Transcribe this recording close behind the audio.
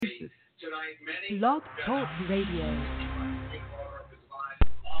Blog Talk Radio.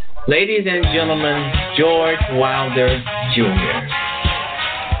 Ladies and gentlemen, George Wilder Jr.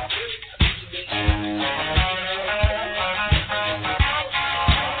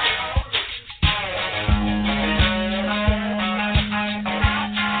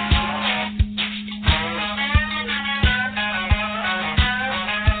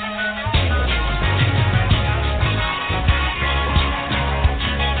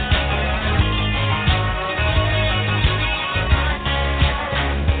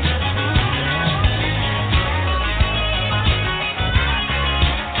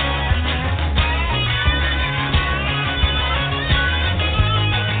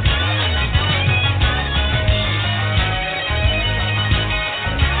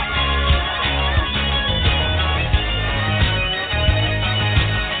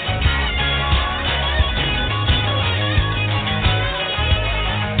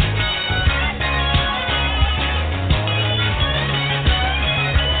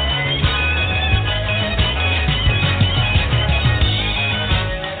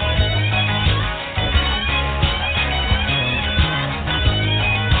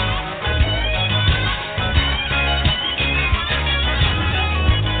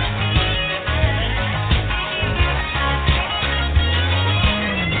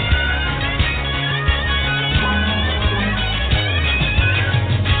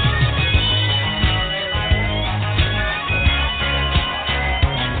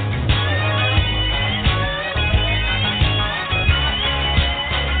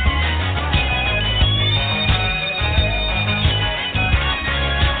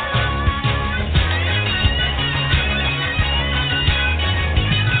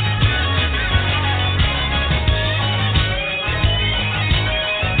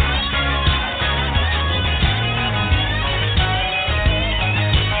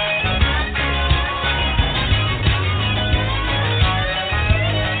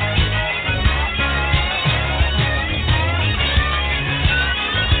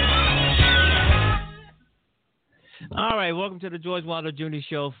 To the George Wilder Jr.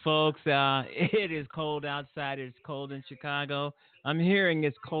 Show, folks. It is cold outside. It's cold in Chicago. I'm hearing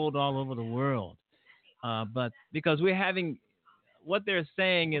it's cold all over the world. But because we're having, what they're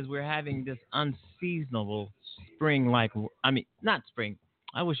saying is we're having this unseasonable spring-like, not spring,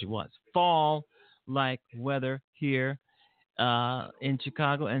 I wish it was, fall-like weather here in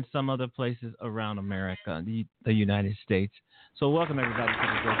Chicago and some other places around America, the United States. So welcome, everybody, to the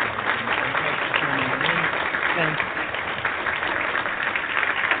George Wilder Jr. Show.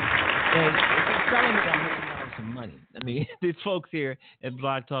 And it's telling me I'm missing out on some money. I mean, these folks here at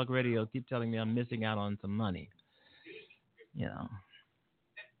Blog Talk Radio keep telling me I'm missing out on some money. You know,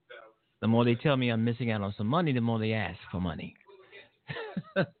 the more they tell me I'm missing out on some money, the more they ask for money.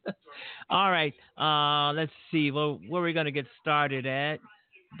 All right, let's see. Well, where are we going to get started at?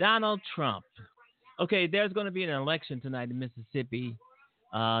 Donald Trump. Okay, there's going to be an election tonight in Mississippi.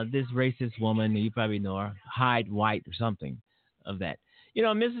 This racist woman, you probably know her, Hyde White or something of that. You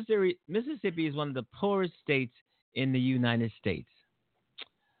know, Mississippi is one of the poorest states in the United States.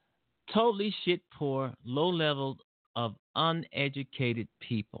 Totally shit poor, low level of uneducated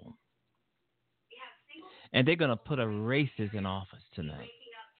people. And they're going to put a racist in office tonight.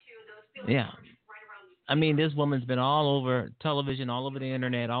 Yeah. I mean, this woman's been all over television, all over the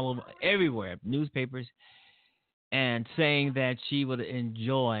internet, all over everywhere, newspapers, and saying that she would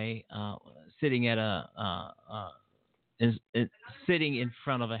enjoy sitting at sitting in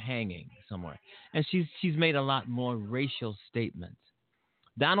front of a hanging somewhere. And she's made a lot more racial statements.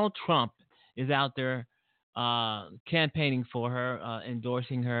 Donald Trump is out there campaigning for her,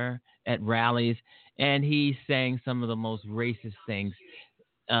 endorsing her at rallies, and he's saying some of the most racist things.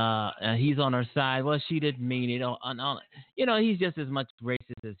 He's on her side. Well, she didn't mean it. You know, he's just as much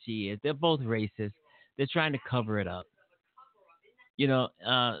racist as she is. They're both racist. They're trying to cover it up. You know,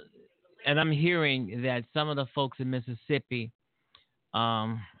 and I'm hearing that some of the folks in Mississippi,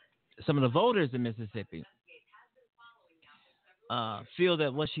 some of the voters in Mississippi, feel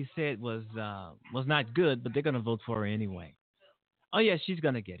that what she said was not good, but they're going to vote for her anyway. Oh yeah, she's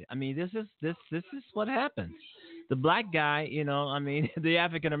going to get it. I mean, this is what happens. The black guy, you know, I mean, the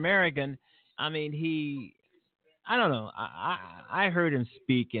African American, I mean, I don't know. I heard him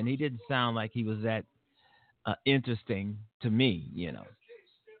speak, and he didn't sound like he was that interesting to me, you know.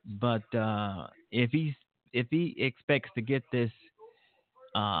 But if he expects to get this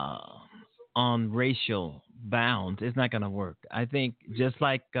on racial bounds, it's not going to work. I think just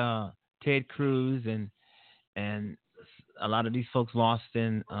like Ted Cruz and a lot of these folks lost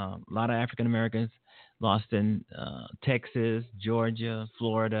in a lot of African Americans lost in Texas, Georgia,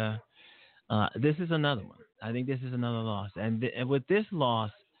 Florida, This is another one. I think this is another loss. And with this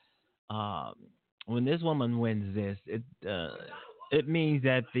loss, uh, when this woman wins this, it means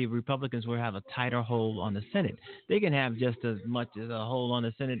that the Republicans will have a tighter hold on the Senate. They can have just as much as a hold on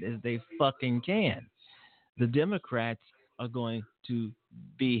the Senate as they fucking can. The Democrats are going to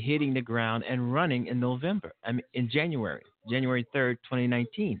be hitting the ground and running in November. I mean, in January 3rd,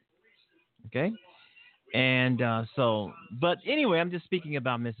 2019. Okay. And but anyway, I'm just speaking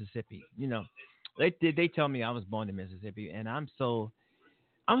about Mississippi. You know, they tell me I was born in Mississippi, and I'm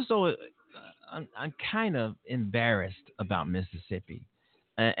kind of embarrassed about Mississippi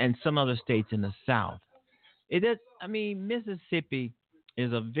and some other states in the South. It is, I mean, Mississippi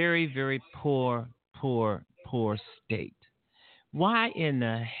is a very, very poor state. Why in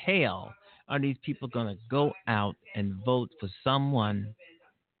the hell are these people going to go out and vote for someone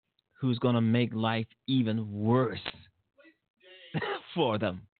who's going to make life even worse for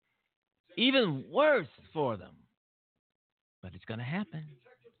them? Even worse for them. But it's going to happen.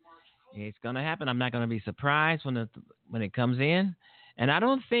 It's going to happen. I'm not going to be surprised when it comes in. And I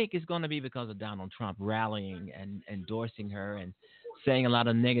don't think it's going to be because of Donald Trump rallying and endorsing her and saying a lot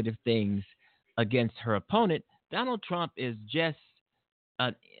of negative things against her opponent. Donald Trump is just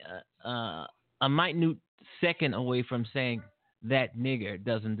a minute second away from saying that nigger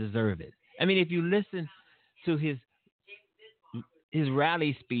doesn't deserve it. I mean, if you listen to his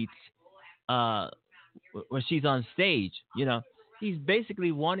rally speech where she's on stage, you know, he's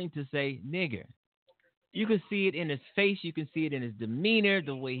basically wanting to say nigger. You can see it in his face. You can see it in his demeanor,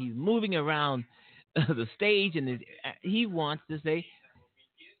 the way he's moving around the stage. And he wants to say,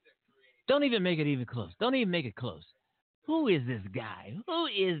 don't even make it even close. Don't even make it close. Who is this guy? Who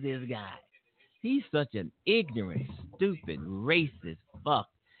is this guy? He's such an ignorant, stupid, racist fuck.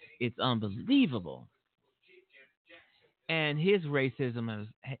 It's unbelievable. And his racism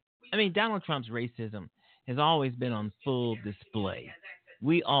Donald Trump's racism has always been on full display.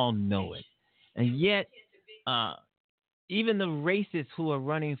 We all know it. And yet, even the racists who are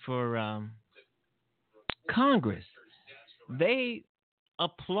running for Congress, they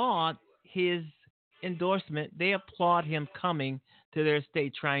applaud his endorsement. They applaud him coming to their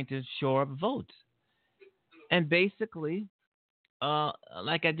state trying to shore up votes. And basically,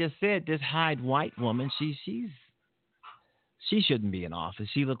 like I just said, this Hyde White woman, she shouldn't be in office.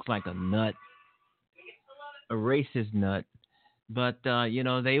 She looks like a nut, a racist nut. But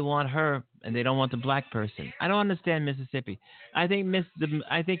they want her, and they don't want the black person. I don't understand Mississippi. I don't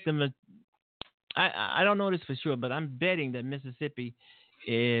know this for sure, but I'm betting that Mississippi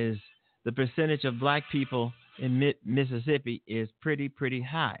is the percentage of black people in Mississippi is pretty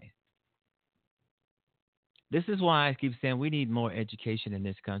high. This is why I keep saying we need more education in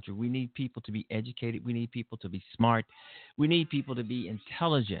this country. We need people to be educated. We need people to be smart. We need people to be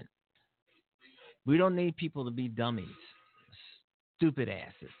intelligent. We don't need people to be dummies, stupid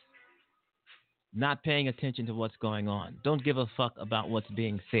asses, not paying attention to what's going on. Don't give a fuck about what's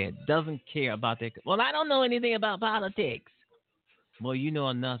being said. Doesn't care about their. Well, I don't know anything about politics. Well, you know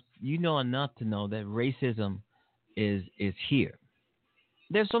enough. You know enough to know that racism is here.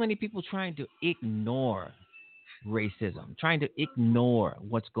 There's so many people trying to ignore racism, trying to ignore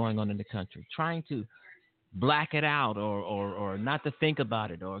what's going on in the country, trying to black it out or not to think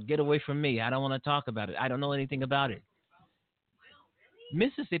about it or get away from me. I don't want to talk about it. I don't know anything about it.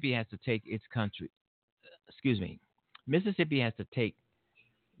 Mississippi has to take its country. Mississippi has to take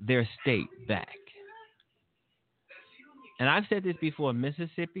their state back. And I've said this before,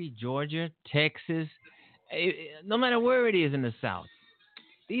 Mississippi, Georgia, Texas, no matter where it is in the South,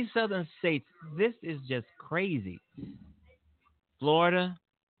 these southern states, this is just crazy. Florida,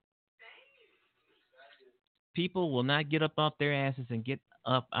 people will not get up off their asses and get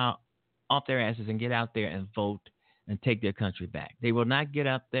out there and vote and take their country back. They will not get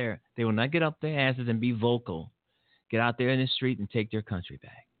up there. They will not get up their asses and be vocal. Get out there in the street and take their country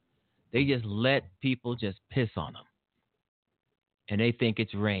back. They just let people just piss on them. And they think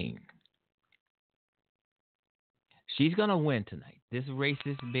it's rain. She's going to win tonight. This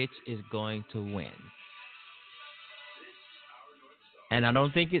racist bitch is going to win. And I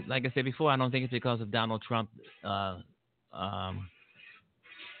don't think like I said before, I don't think it's because of Donald Trump out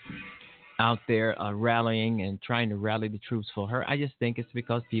there rallying and trying to rally the troops for her. I just think it's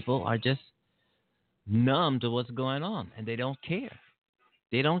because people are just numb to what's going on, and they don't care.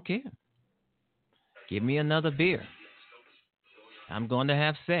 They don't care. Give me another beer. I'm going to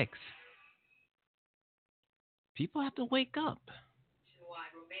have sex. People have to wake up.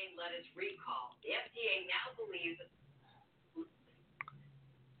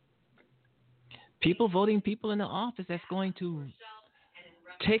 People voting people in the office that's going to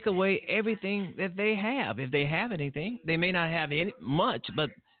take away everything that they have. If they have anything, they may not have any much, but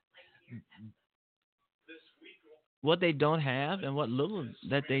what they don't have and what little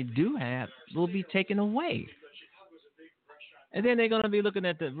that they do have will be taken away. And then they're going to be looking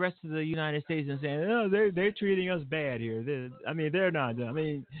at the rest of the United States and saying, "Oh, they're treating us bad here. I mean, they're not. I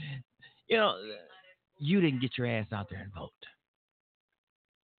mean, you know, you didn't get your ass out there and vote.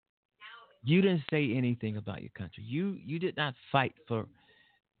 You didn't say anything about your country. You did not fight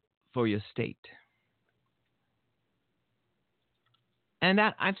for your state." And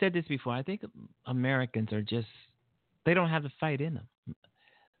that I've said this before. I think Americans are just they don't have the fight in them.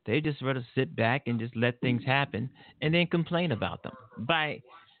 They just rather sit back and just let things happen and then complain about them by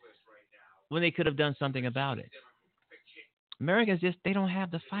when they could have done something about it. Americans just they don't have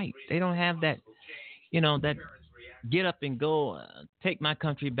the fight. They don't have that that get up and go take my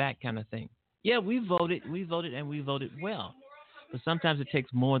country back kind of thing. Yeah, we voted and we voted well. But sometimes it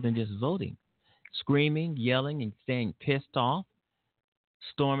takes more than just voting. Screaming, yelling, and staying pissed off,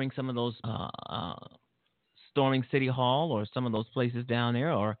 storming some of those storming City Hall or some of those places down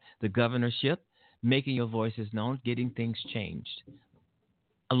there or the governorship, making your voices known, getting things changed,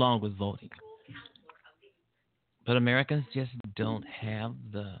 along with voting. But Americans just don't have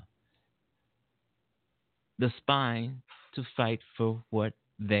the spine to fight for what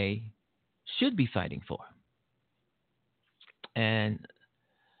they should be fighting for. And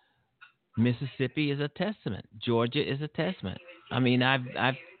Mississippi is a testament. Georgia is a testament. I mean, I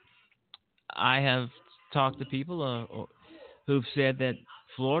have talked to people who've said that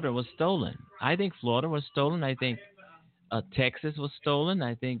Florida was stolen. I think Florida was stolen. I think Texas was stolen.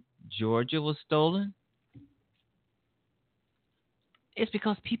 I think Georgia was stolen. It's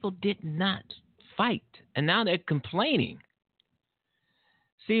because people did not fight, and now they're complaining.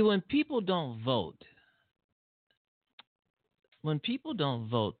 See, when people don't vote,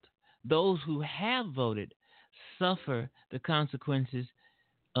 those who have voted suffer the consequences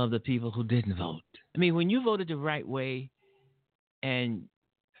of the people who didn't vote. I mean, when you voted the right way and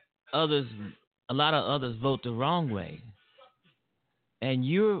a lot of others vote the wrong way, and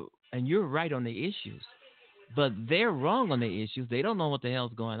you're right on the issues, but they're wrong on the issues. They don't know what the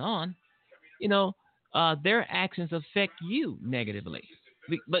hell's going on. Their actions affect you negatively.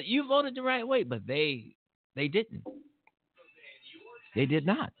 But you voted the right way, but they didn't. They did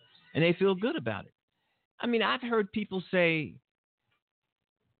not, and they feel good about it. I mean, I've heard people say,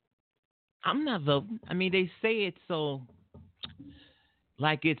 "I'm not voting." I mean, they say it so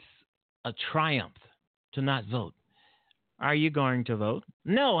like it's a triumph to not vote. Are you going to vote?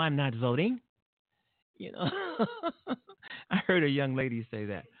 No, I'm not voting. I heard a young lady say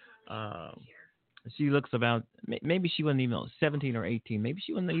that. She looks about, maybe she wasn't even 17 or 18. Maybe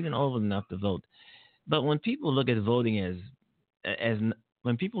she wasn't even old enough to vote. But when people look at voting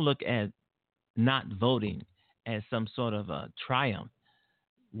when people look at not voting as some sort of a triumph,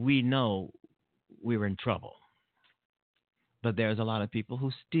 we know we're in trouble. But there's a lot of people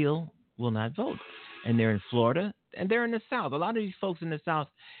who still will not vote. And they're in Florida and they're in the South. A lot of these folks in the South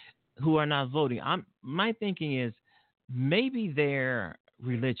who are not voting, my thinking is maybe they're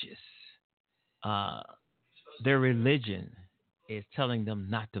religious. Their religion is telling them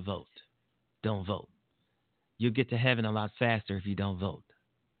not to vote. Don't vote. You'll get to heaven a lot faster if you don't vote.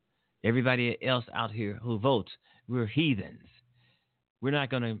 Everybody else out here who votes, we're heathens. We're not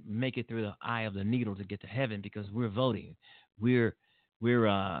going to make it through the eye of the needle to get to heaven because we're voting. We're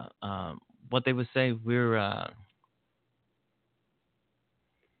what they would say, we're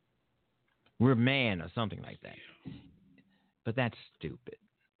man or something like that. But that's stupid.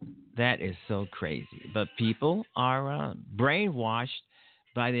 That is so crazy. But people are brainwashed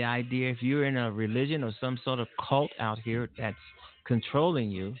by the idea if you're in a religion or some sort of cult out here that's controlling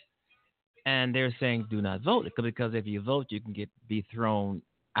you, and they're saying do not vote because if you vote, you can be thrown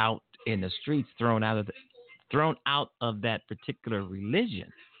out in the streets, thrown out of that particular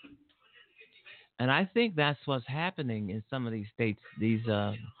religion. And I think that's what's happening in some of these states, these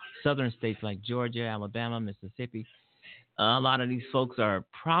southern states like Georgia, Alabama, Mississippi. A lot of these folks are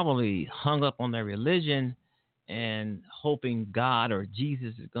probably hung up on their religion and hoping God or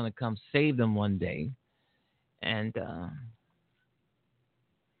Jesus is going to come save them one day. And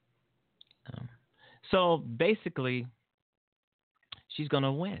so basically, she's going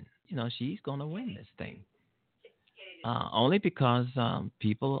to win. She's going to win this thing. Only because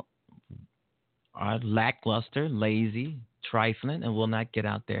people are lackluster, lazy, trifling, and will not get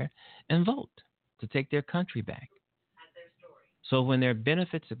out there and vote to take their country back. So when their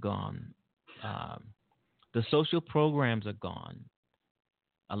benefits are gone, the social programs are gone.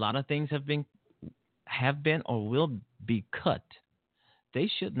 A lot of things have been or will be cut. they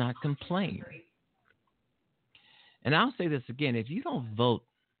should not complain. And I'll say this again: if you don't vote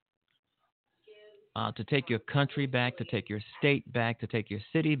to take your country back, to take your state back, to take your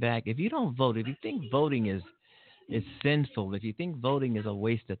city back, if you don't vote, if you think voting is sinful, if you think voting is a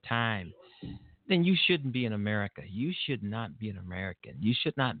waste of time, then you shouldn't be in America. You should not be an American. You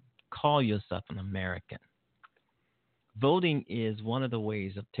should not call yourself an American. Voting is one of the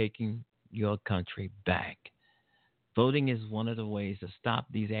ways of taking your country back. Voting is one of the ways to stop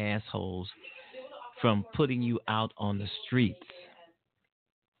these assholes from putting you out on the streets.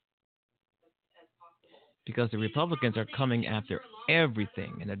 Because the Republicans are coming after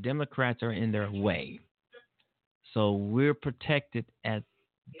everything, and the Democrats are in their way. So we're protected at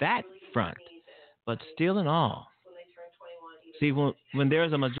that front. But still in all, see, when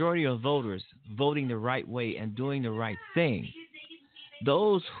there's a majority of voters voting the right way and doing the right thing,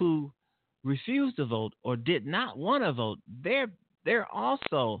 those who refused to vote or did not want to vote, they're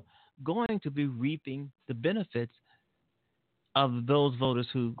also going to be reaping the benefits of those voters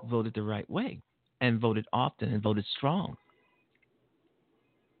who voted the right way and voted often and voted strong.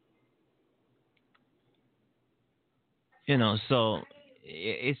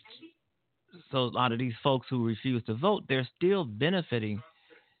 So a lot of these folks who refuse to vote, they're still benefiting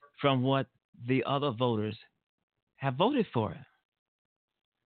from what the other voters have voted for.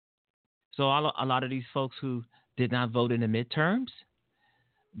 So a lot of these folks who did not vote in the midterms,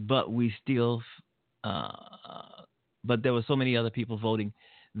 but but there were so many other people voting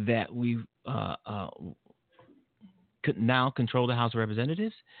that we could now control the House of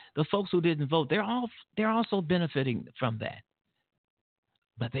Representatives. The folks who didn't vote, they're also benefiting from that,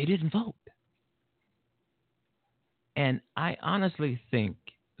 but they didn't vote. And I honestly think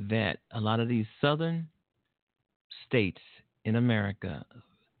that a lot of these southern states in America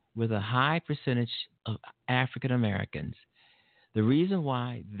with a high percentage of African Americans, the reason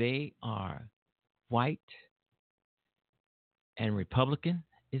why they are white and Republican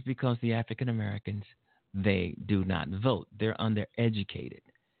is because the African Americans, they do not vote. They're undereducated.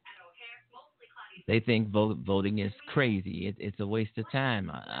 They think voting is crazy. It's a waste of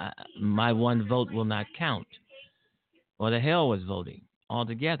time. My one vote will not count. Or the hell was voting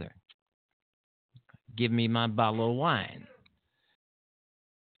altogether. Give me my bottle of wine.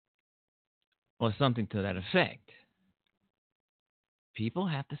 Or something to that effect. People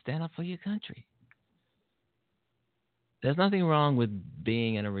have to stand up for your country. There's nothing wrong with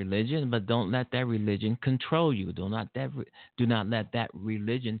being in a religion, but don't let that religion control you. Do not let that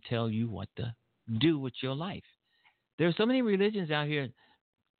religion tell you what to do with your life. There's so many religions out here,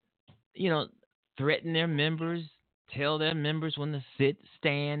 threaten their members, tell their members when to sit,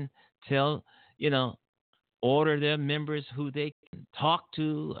 stand, order their members who they can talk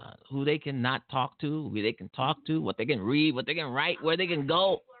to, who they cannot talk to, who they can talk to, what they can read, what they can write, where they can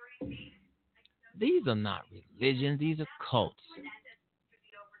go. These are not religions. These are cults.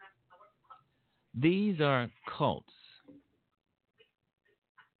 These are cults.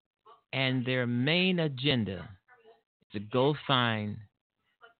 And their main agenda is to go find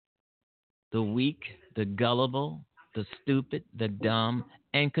the weak, the gullible, the stupid, the dumb,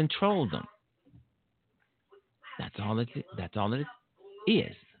 and control them. That's all it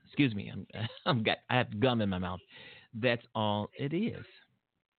is. Excuse me. I have gum in my mouth. That's all it is.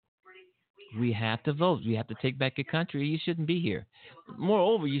 We have to vote. We have to take back your country. You shouldn't be here.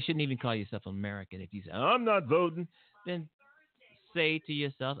 Moreover, you shouldn't even call yourself American. If you say, I'm not voting, then say to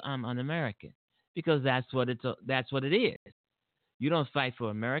yourself, I'm un-American. Because that's what it is. You don't fight for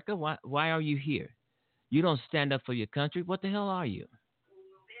America. Why are you here? You don't stand up for your country. What the hell are you?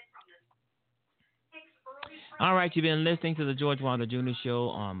 All right, you've been listening to the George Wilder Jr. Show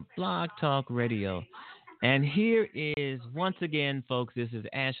on Blog Talk Radio. And here is, once again, folks, this is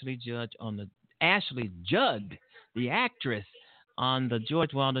Ashley Judd, the actress, on the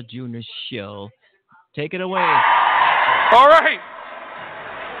George Wilder Jr. Show. Take it away. All right.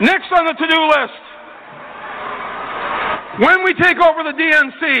 Next on the to-do list, when we take over the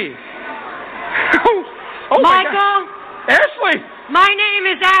DNC. Michael? Ashley! My name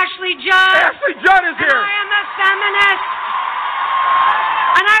is Ashley Judd. Ashley Judd is here. I am a feminist.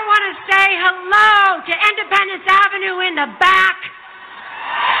 And I want to say hello to Independence Avenue in the back,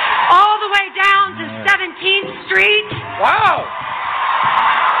 all the way down to 17th Street. Wow.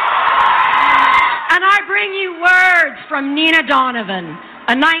 And I bring you words from Nina Donovan,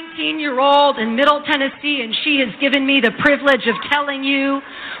 a 19-year-old in Middle Tennessee, and she has given me the privilege of telling you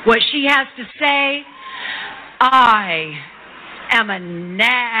what she has to say. I am a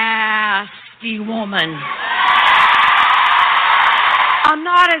nasty woman. I'm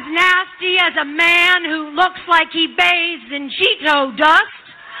not as nasty as a man who looks like he bathes in Cheeto dust.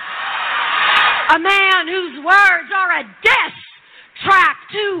 A man whose words are a diss track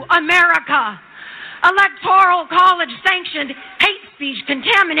to America. Electoral College sanctioned hate speech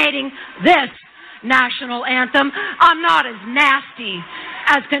contaminating this national anthem. I'm not as nasty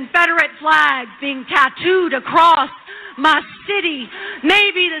as Confederate flags being tattooed across my city.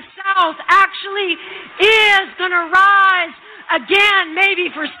 Maybe the South actually is going to rise again. Maybe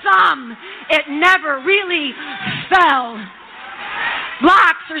for some, it never really fell.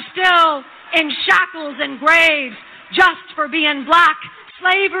 Blacks are still in shackles and graves just for being black.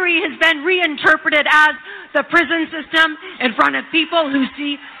 Slavery has been reinterpreted as the prison system in front of people who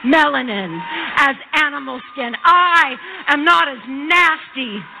see melanin as animal skin. I am not as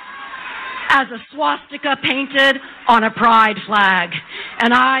nasty as a swastika painted on a pride flag.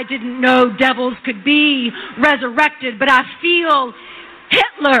 And I didn't know devils could be resurrected, but I feel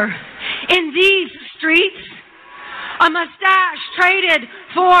Hitler in these streets. A mustache traded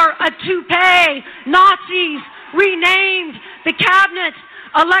for a toupee. Nazis renamed the cabinet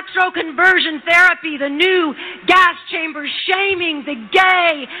electroconversion therapy, the new gas chambers, shaming the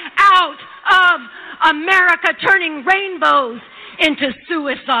gay out of America, turning rainbows into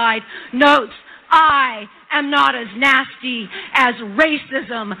suicide notes. I am not as nasty as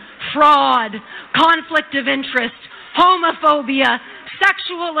racism, fraud, conflict of interest, homophobia,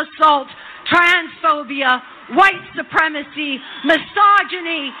 sexual assault, transphobia, white supremacy,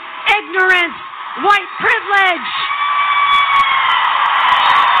 misogyny, ignorance, white privilege.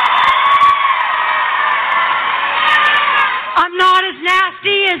 I'm not as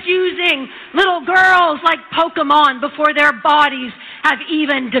nasty as using little girls like Pokemon before their bodies have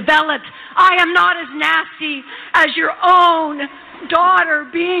even developed. I am not as nasty as your own daughter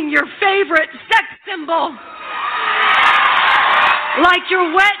being your favorite sex symbol. Like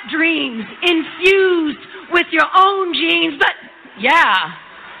your wet dreams infused with your own genes. But yeah,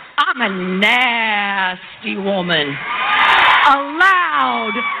 I'm a nasty woman. A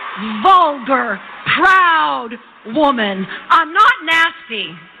loud, vulgar, proud woman. I'm not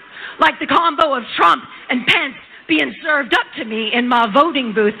nasty like the combo of Trump and Pence being served up to me in my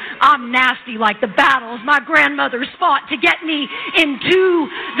voting booth. I'm nasty like the battles my grandmothers fought to get me into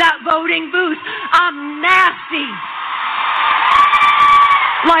that voting booth. I'm nasty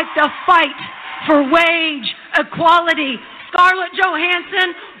like the fight for wage equality. Scarlett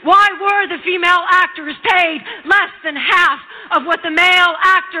Johansson, why were the female actors paid less than half of what the male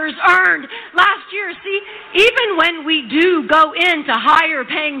actors earned last year? See, even when we do go into higher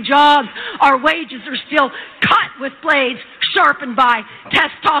paying jobs, our wages are still cut with blades sharpened by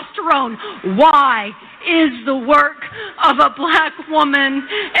testosterone. Why is the work of a black woman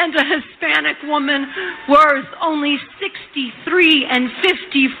and a Hispanic woman worth only 63 and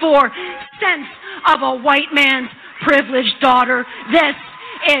 54 cents of a white man's privileged daughter? This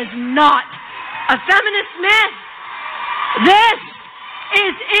is not a feminist myth. This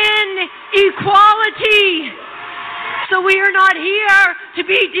is inequality. So we are not here to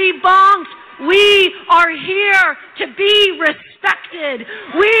be debunked. We are here to be respected.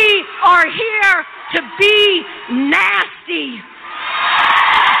 We are here to be nasty.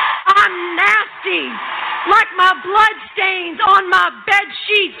 I'm nasty. Like my blood stains on my bed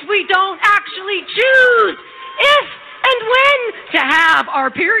sheets. We don't actually choose if and when to have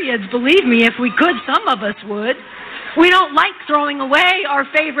our periods. Believe me, if we could, some of us would. We don't like throwing away our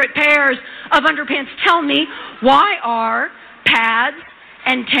favorite pairs of underpants. Tell me, why are pads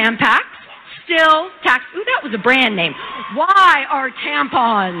and Tampax still taxed? Ooh, that was a brand name. Why are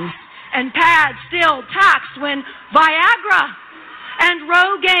tampons and pads still taxed when Viagra and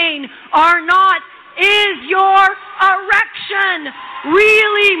Rogaine are not? Is your erection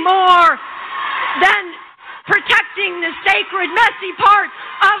really more than protecting the sacred, messy part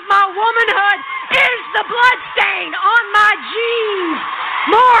of my womanhood? Is the blood stain on my jeans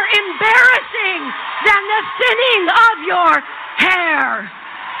more embarrassing than the thinning of your hair?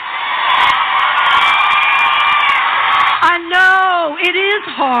 I know it is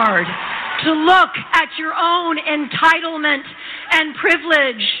hard to look at your own entitlement and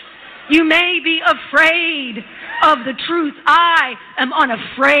privilege. You may be afraid of the truth. I am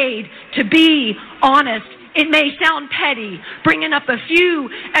unafraid to be honest. It may sound petty, bringing up a few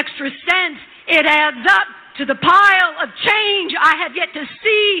extra cents. It adds up to the pile of change I have yet to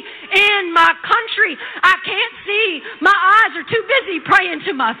see in my country. I can't see. My eyes are too busy praying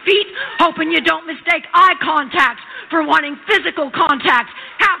to my feet, hoping you don't mistake eye contact for wanting physical contact.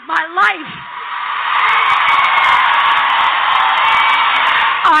 Half my life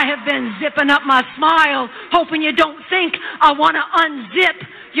I I have been zipping up my smile, hoping you don't think I want to unzip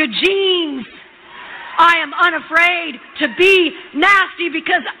your jeans. I am unafraid to be nasty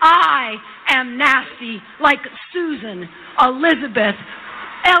because I am nasty, like Susan, Elizabeth,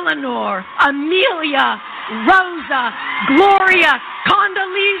 Eleanor, Amelia, Rosa, Gloria,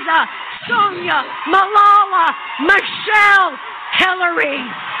 Condoleezza, Sonia, Malala, Michelle, Hillary.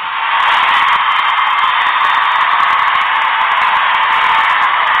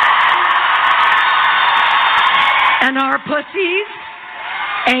 And our pussies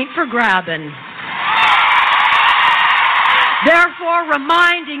ain't for grabbing. Therefore,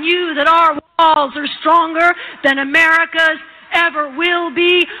 reminding you that our walls are stronger than America's ever will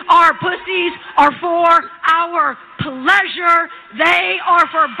be. Our pussies are for our pleasure. They are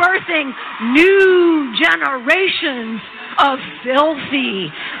for birthing new generations of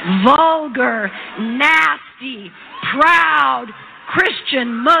filthy, vulgar, nasty, proud,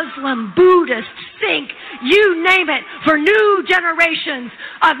 Christian, Muslim, Buddhist, Sikh, you name it, for new generations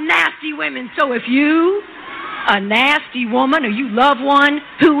of nasty women. So if you, a nasty woman, or you love one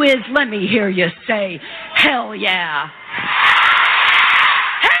who is, let me hear you say, hell yeah.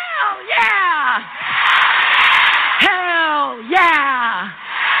 Hell yeah. Hell yeah.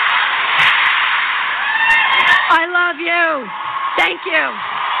 I love you. Thank you.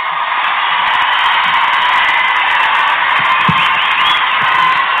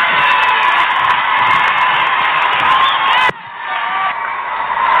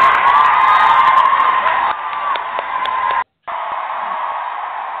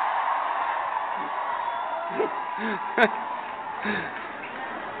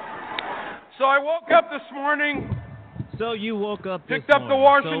 So I woke up this morning. So you woke up this Picked up the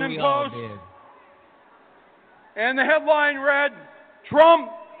morning. Washington Post, and the headline read,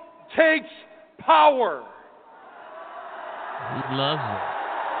 "Trump takes power." He loves it.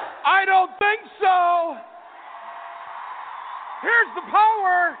 I don't think so. Here's the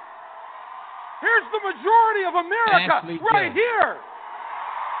power. Here's the majority of America Ashley right Joe. here.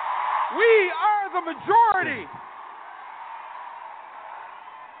 We are the majority.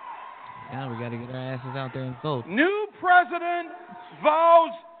 Yeah, we got to get our asses out there and vote. New president vows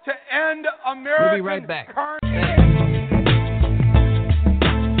to end American We'll be right back. carnage.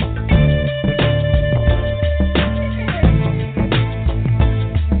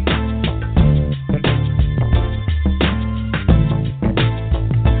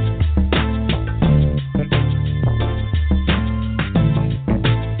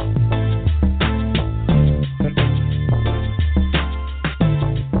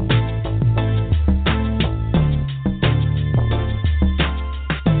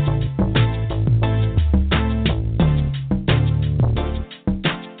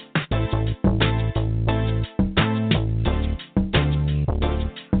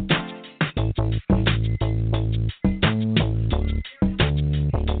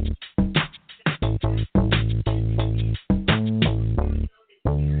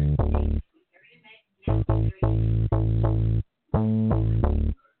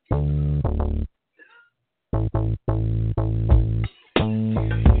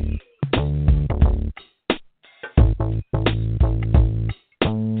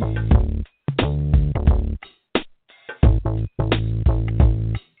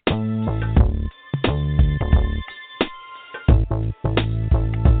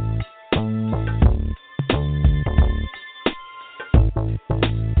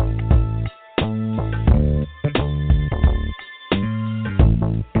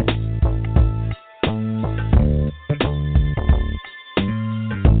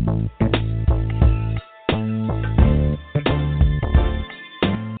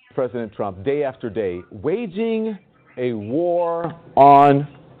 President Trump, day after day, waging a war on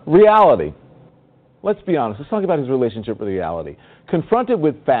reality. Let's be honest. Let's talk about his relationship with reality. Confronted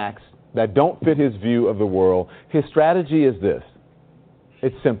with facts that don't fit his view of the world, his strategy is this.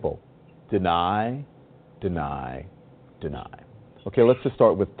 It's simple. Deny, deny, deny. Okay, let's just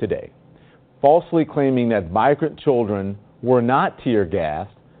start with today. Falsely claiming that migrant children were not tear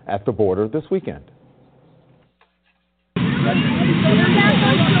gassed at the border this weekend.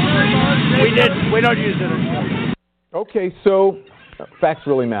 We don't use it. Okay, so facts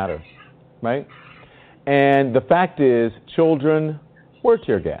really matter, right? And the fact is, children were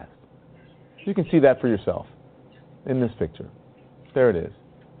tear gassed. You can see that for yourself in this picture. There it is.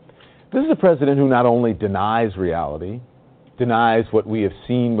 This is a president who not only denies reality, denies what we have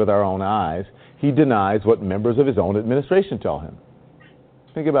seen with our own eyes, he denies what members of his own administration tell him.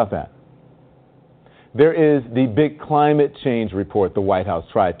 Think about that. There is the big climate change report the White House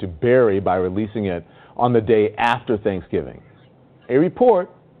tried to bury by releasing it on the day after Thanksgiving. A report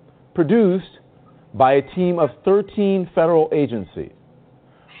produced by a team of 13 federal agencies.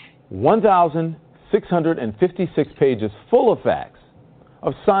 1,656 pages full of facts,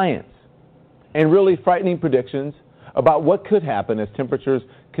 of science, and really frightening predictions about what could happen as temperatures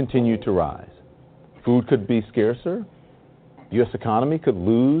continue to rise. Food could be scarcer. The U.S. economy could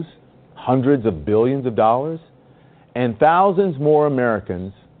lose hundreds of billions of dollars. And thousands more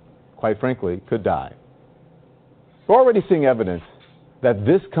Americans, quite frankly, could die. We're already seeing evidence that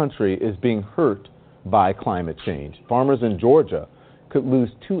this country is being hurt by climate change. Farmers in Georgia could lose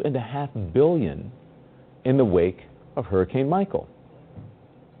 $2.5 billion in the wake of Hurricane Michael.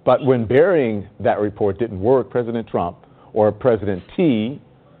 But when burying that report didn't work, President Trump, or President T,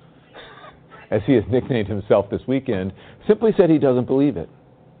 as he has nicknamed himself this weekend, simply said he doesn't believe it,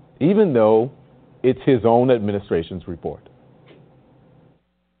 even though it's his own administration's report.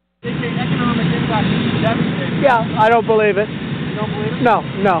 The economic impact is devastating. Yeah, I don't believe it. You don't believe it? No,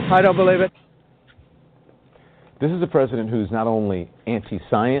 I don't believe it. This is a president who's not only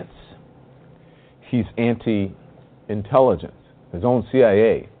anti-science, he's anti-intelligence. His own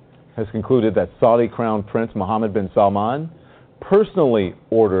CIA has concluded that Saudi Crown Prince Mohammed bin Salman personally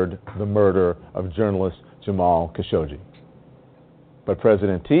ordered the murder of journalist Jamal Khashoggi. But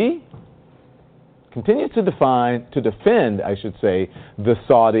President T continues to defend, the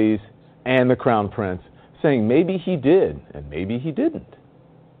Saudis and the Crown Prince, saying maybe he did and maybe he didn't.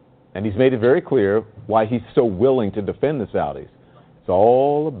 And he's made it very clear why he's so willing to defend the Saudis. It's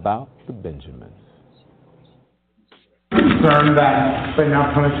all about the Benjamins. Concerned that by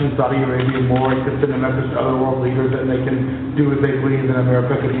now punishing Saudi Arabia more, it could send a message to other world leaders that they can do as they please and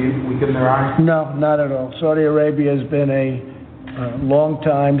America could weaken their eyes? No, not at all. Saudi Arabia has been a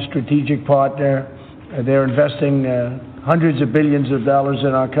long-time strategic partner. They're investing hundreds of billions of dollars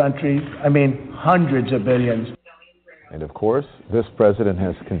in our country. I mean, hundreds of billions. And of course, this president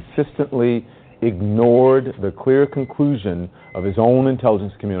has consistently ignored the clear conclusion of his own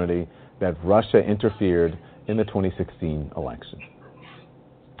intelligence community that Russia interfered in the 2016 election.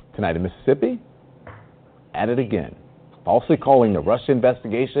 Tonight in Mississippi, at it again, falsely calling the Russia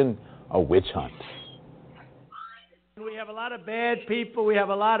investigation a witch hunt. We have a lot of bad people. We have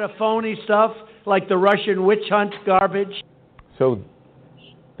a lot of phony stuff, like the Russian witch hunt garbage. So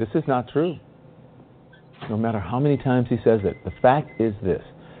this is not true. No matter how many times he says it, the fact is this.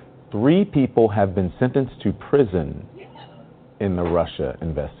 3 people have been sentenced to prison in the Russia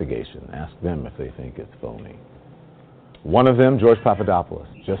investigation. Ask them if they think it's phony. One of them, George Papadopoulos,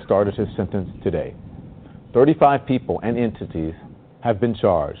 just started his sentence today. 35 people and entities have been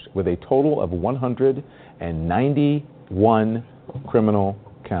charged with a total of 191 criminal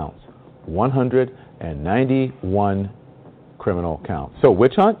counts. 191 criminal counts. So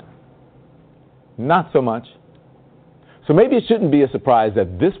witch hunt? Not so much. So maybe it shouldn't be a surprise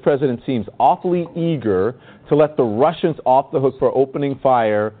that this president seems awfully eager to let the Russians off the hook for opening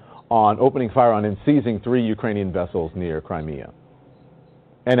fire on and seizing 3 Ukrainian vessels near Crimea.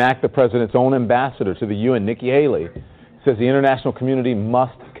 And the president's own ambassador to the UN, Nikki Haley, says the international community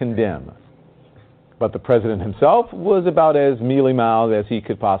must condemn. But the president himself was about as mealy-mouthed as he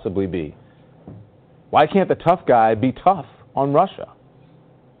could possibly be. Why can't the tough guy be tough on Russia?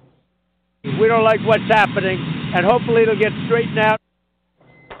 We don't like what's happening, and hopefully it'll get straightened out.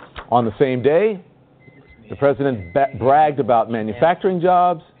 On the same day, the president bragged about manufacturing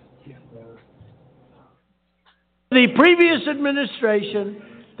jobs. The previous administration,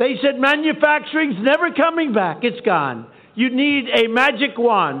 they said manufacturing's never coming back. It's gone. You need a magic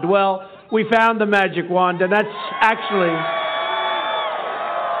wand. Well, we found the magic wand, and that's actually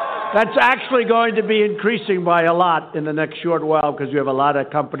going to be increasing by a lot in the next short while because you have a lot of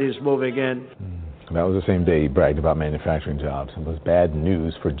companies moving in. That was the same day he bragged about manufacturing jobs. It was bad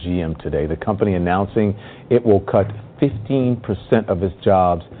news for GM today. The company announcing it will cut 15% of its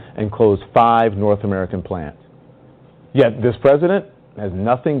jobs and close 5 North American plants. Yet this president has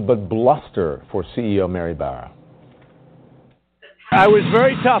nothing but bluster for CEO Mary Barra. I was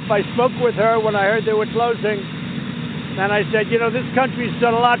very tough. I spoke with her when I heard they were closing, and I said, this country's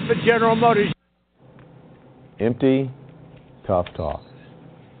done a lot for General Motors. Empty, tough talk,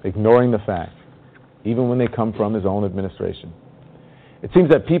 ignoring the facts, even when they come from his own administration. It seems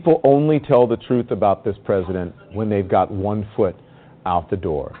that people only tell the truth about this president when they've got one foot out the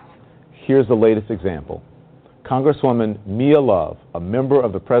door. Here's the latest example. Congresswoman Mia Love, a member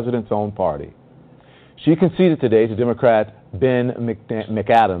of the president's own party, she conceded today to Democrat Ben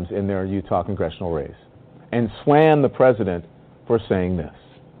McAdams in their Utah congressional race and slammed the president for saying this.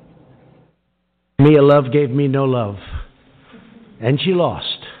 Mia Love gave me no love, and she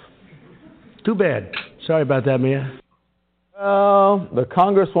lost. Too bad. Sorry about that, Mia. Well, the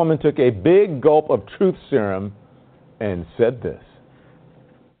Congresswoman took a big gulp of truth serum and said this.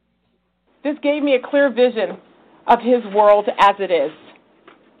 This gave me a clear vision of his world as it is.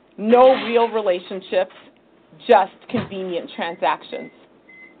 No real relationships, just convenient transactions.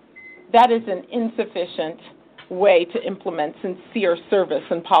 That is an insufficient way to implement sincere service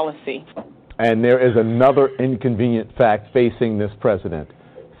and policy. And there is another inconvenient fact facing this president.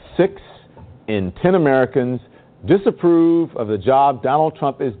 6 in 10 Americans disapprove of the job Donald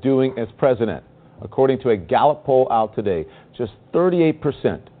Trump is doing as president. According to a Gallup poll out today, just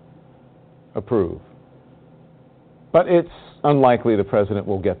 38% approve. But it's unlikely the president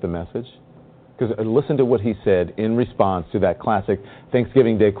will get the message. Because listen to what he said in response to that classic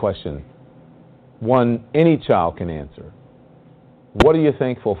Thanksgiving Day question. One any child can answer. What are you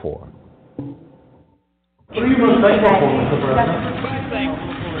thankful for? What are you most thankful for, Mr.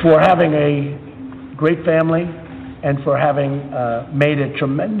 President? For having a great family and for having made a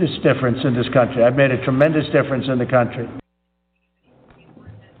tremendous difference in this country. I've made a tremendous difference in the country.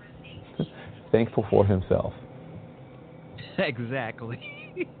 Thankful for himself.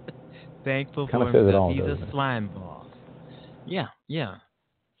 Exactly. Thankful Kind for of says it himself. all, He's doesn't a it? slime ball. Yeah.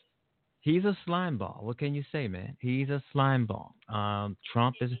 He's a slime ball. What can you say, man? He's a slime ball.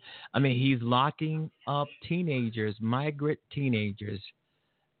 Trump is, he's locking up teenagers, migrant teenagers,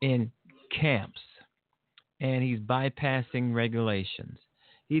 in camps, and he's bypassing regulations.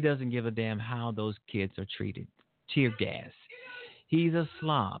 He doesn't give a damn how those kids are treated. Tear gas. He's a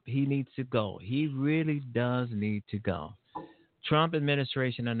slob. He needs to go. He really does need to go. Trump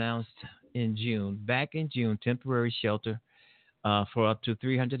administration announced back in June, temporary shelter for up to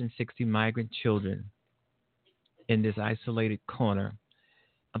 360 migrant children in this isolated corner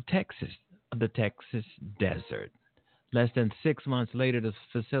of Texas, of the Texas desert. Less than 6 months later, the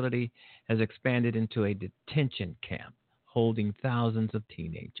facility has expanded into a detention camp holding thousands of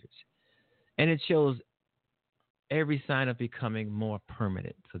teenagers. And it shows every sign of becoming more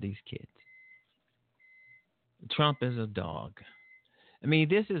permanent for these kids. Trump is a dog.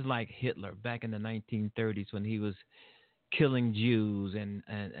 This is like Hitler back in the 1930s when he was killing Jews and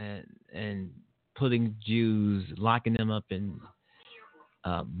putting Jews, locking them up in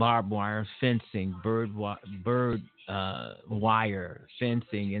barbed wire fencing, bird wire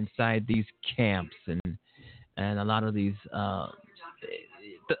fencing inside these camps, and a lot of these. I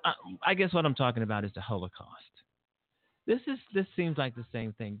guess what I'm talking about is the Holocaust. This seems like the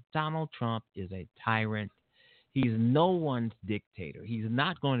same thing. Donald Trump is a tyrant. He's no one's dictator. He's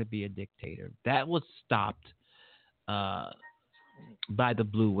not going to be a dictator. That was stopped by the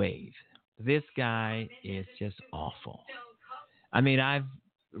blue wave. This guy is just awful. I've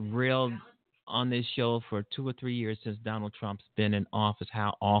railed on this show for 2 or 3 years since Donald Trump's been in office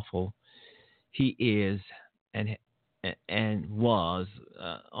how awful he is and was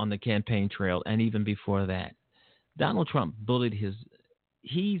on the campaign trail, and even before that. Donald Trump bullied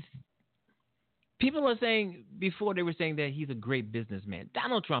people are saying, before they were saying that he's a great businessman.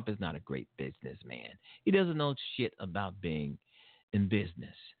 Donald Trump is not a great businessman. He doesn't know shit about being in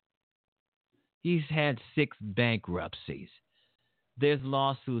business. He's had 6 bankruptcies. There's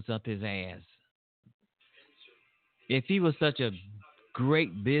lawsuits up his ass. If he was such a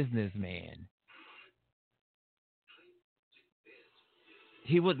great businessman,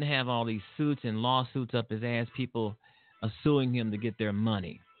 he wouldn't have all these suits and lawsuits up his ass. People are suing him to get their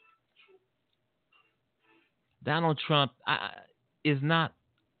money. Donald Trump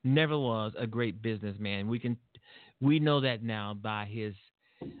never was a great businessman. We know that now by his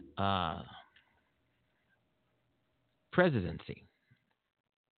presidency.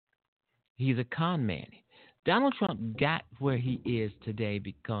 He's a con man. Donald Trump got where he is today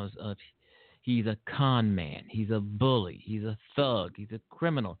because of he's a con man. He's a bully. He's a thug. He's a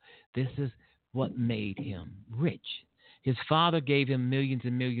criminal. This is what made him rich. His father gave him millions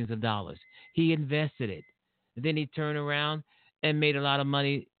and millions of dollars. He invested it. Then he turned around and made a lot of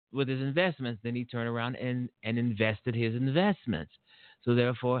money with his investments. Then he turned around and invested his investments. So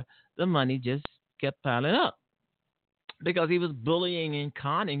therefore, the money just kept piling up because he was bullying and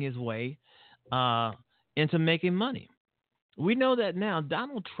conning his way into making money. We know that now.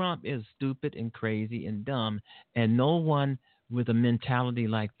 Donald Trump is stupid and crazy and dumb, and no one with a mentality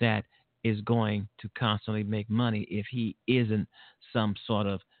like that is going to constantly make money if he isn't some sort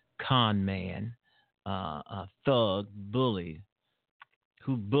of con man, a thug, bully,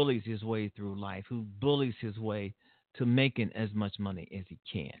 who bullies his way through life, who bullies his way to making as much money as he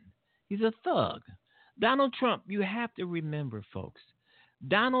can. He's a thug. Donald Trump, you have to remember, folks,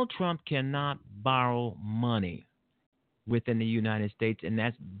 Donald Trump cannot borrow money within the United States, and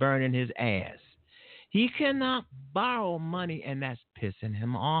that's burning his ass. He cannot borrow money, and that's pissing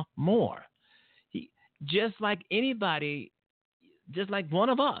him off more. He, just like anybody, just like one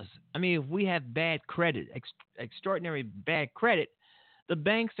of us. I mean, if we have bad credit, extraordinary bad credit, the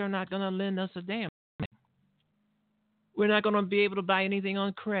banks are not going to lend us a damn thing. We're not going to be able to buy anything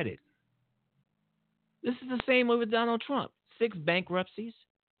on credit. This is the same way with Donald Trump. 6 bankruptcies.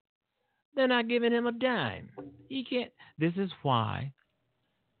 They're not giving him a dime. He can't. This is why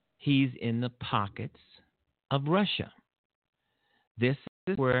he's in the pockets of Russia. This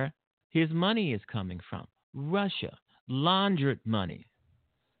is where his money is coming from. Russia. Laundered money.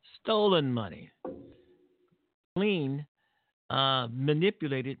 Stolen money. Clean,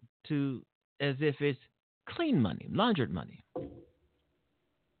 manipulated to as if it's clean money. Laundered money.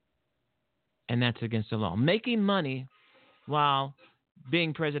 And that's against the law. Making money while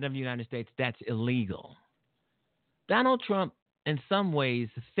being president of the United States, that's illegal. Donald Trump, in some ways,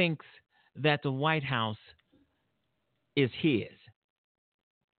 thinks that the White House is his.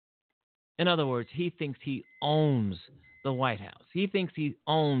 In other words, he thinks he owns the White House. He thinks he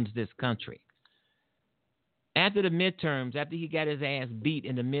owns this country. After the midterms, after he got his ass beat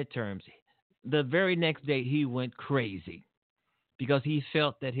in the midterms, the very next day he went crazy because he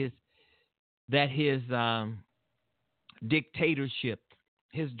felt that his dictatorship,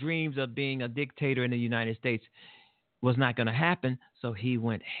 his dreams of being a dictator in the United States was not going to happen, so he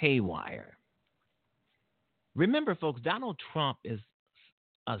went haywire. Remember, folks, Donald Trump is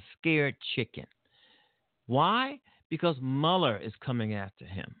a scared chicken. Why? Because Mueller is coming after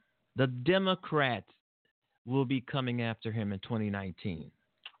him. The Democrats will be coming after him in 2019.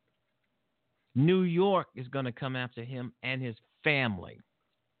 New York is going to come after him and his family.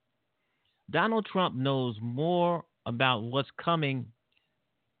 Donald Trump knows more about what's coming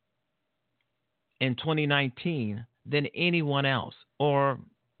in 2019 than anyone else, or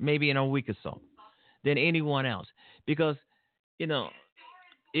maybe in a week or so, than anyone else. Because,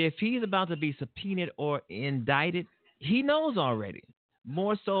 if he's about to be subpoenaed or indicted, he knows already.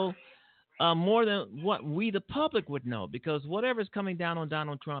 More so, more than what we, the public, would know. Because whatever's coming down on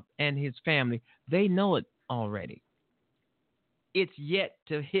Donald Trump and his family, they know it already. It's yet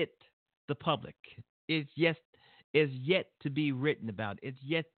to hit the public. It's yet to be written about. It's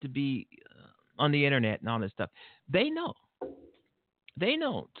yet to be on the internet and all this stuff. They know. They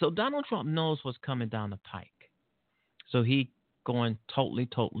know. So Donald Trump knows what's coming down the pike. So he going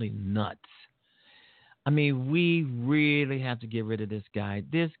totally nuts. I mean, we really have to get rid of this guy.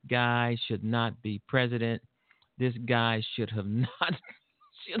 This guy should not be president. This guy should have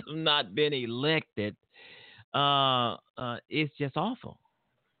not been elected. It's just awful.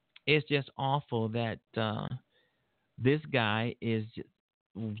 It's just awful that this guy is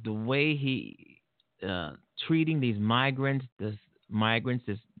the way he treating these migrants, this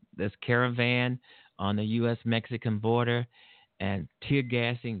caravan on the U.S.-Mexican border, and tear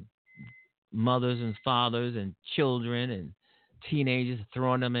gassing mothers and fathers and children and teenagers,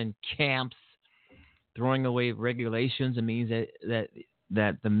 throwing them in camps, throwing away regulations. It means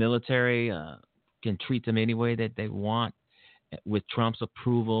that the military can treat them any way that they want with Trump's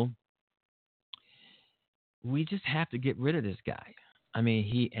approval. We just have to get rid of this guy. I mean,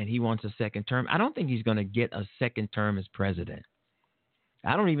 he wants a second term. I don't think he's going to get a second term as president.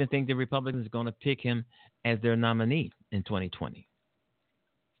 I don't even think the Republicans are going to pick him as their nominee in 2020.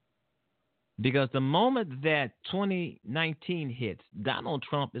 Because the moment that 2019 hits, Donald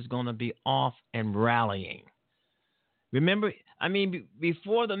Trump is going to be off and rallying. Remember, I mean,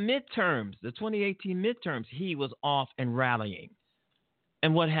 before the midterms, the 2018 midterms, he was off and rallying.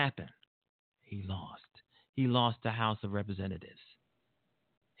 And what happened? He lost. He lost the House of Representatives.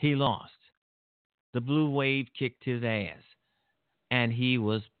 He lost. The blue wave kicked his ass. And he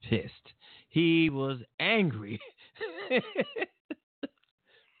was pissed. He was angry.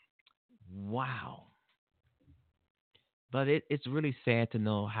 Wow. But it's really sad to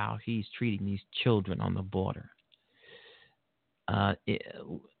know how he's treating these children on the border.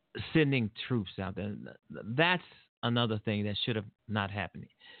 Sending troops out there. That's another thing that should have not happened.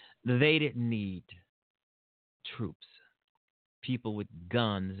 They didn't need troops. People with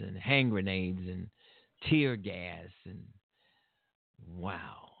guns and hand grenades and tear gas and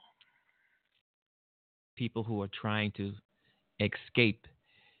wow. People who are trying to escape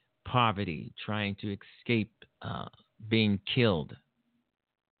poverty, trying to escape being killed.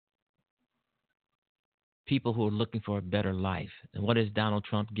 People who are looking for a better life. And what is Donald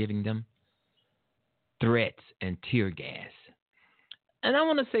Trump giving them? Threats and tear gas. And I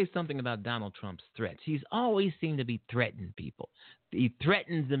want to say something about Donald Trump's threats. He's always seemed to be threatening people. He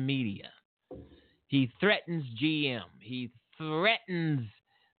threatens the media. He threatens GM. He threatens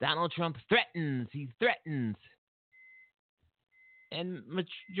Donald Trump threatens. He threatens. And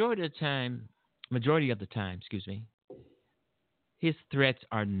majority of the time, his threats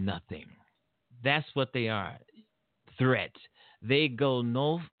are nothing. That's what they are, threats. They go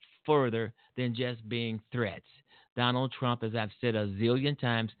no further than just being threats. Donald Trump, as I've said a zillion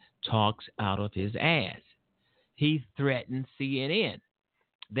times, talks out of his ass. He threatened CNN.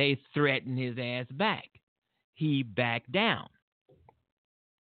 They threatened his ass back. He backed down.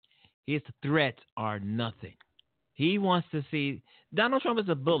 His threats are nothing. He wants to see... Donald Trump is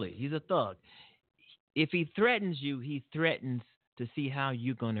a bully. He's a thug. If he threatens you, he threatens to see how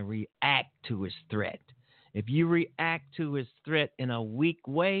you're going to react to his threat. If you react to his threat in a weak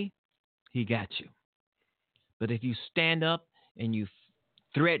way, he got you. But if you stand up and you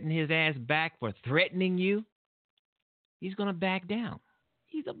threaten his ass back for threatening you, he's going to back down.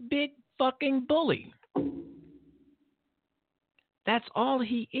 He's a big fucking bully. That's all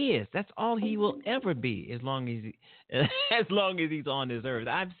he is. That's all he will ever be as long as he's on this earth.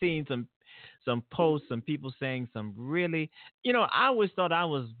 I've seen some posts, some people saying some really, I always thought I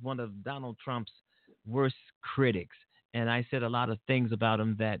was one of Donald Trump's worst critics, and I said a lot of things about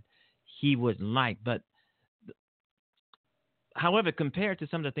him that he wouldn't like. But however, compared to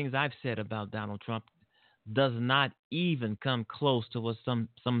some of the things I've said about Donald Trump, does not even come close to what some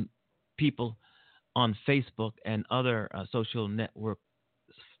people on Facebook and other social network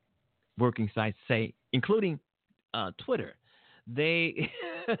working sites say, including Twitter. They,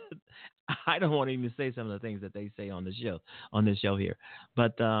 I don't want to even say some of the things that they say on this show here,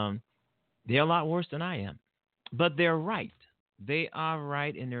 but they're a lot worse than I am. But they're right. They are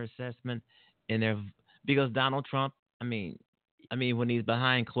right in their assessment, because Donald Trump, I mean, when he's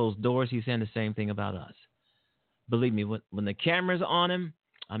behind closed doors, he's saying the same thing about us. Believe me, when the camera's on him,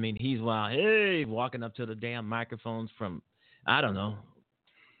 he's wild. Hey, walking up to the damn microphones from out of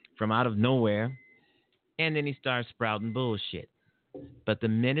nowhere. And then he starts sprouting bullshit. But the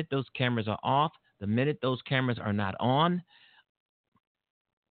minute those cameras are off, the minute those cameras are not on,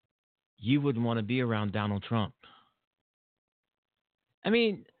 you wouldn't want to be around Donald Trump.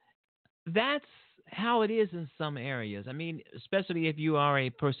 That's how it is in some areas. Especially if you are a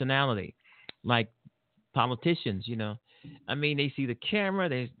personality, like politicians, they see the camera,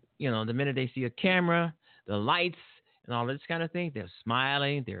 the minute they see a camera, the lights and all this kind of thing, they're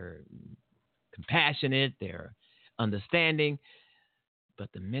smiling, they're compassionate, they're understanding.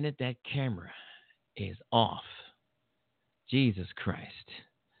 But the minute that camera is off, Jesus Christ,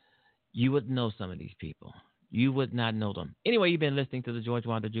 you would know some of these people. You would not know them. Anyway, you've been listening to the George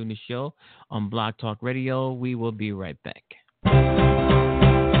Wilder Jr. Show on Blog Talk Radio. We will be right back.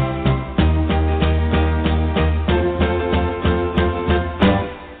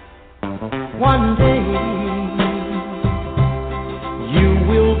 One day you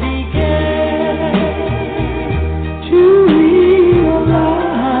will begin to realize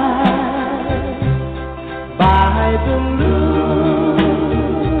by the look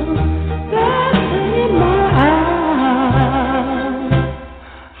that's in my eyes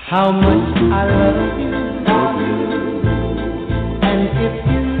how much I love you, and if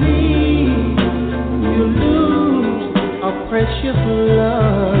you leave, you lose a precious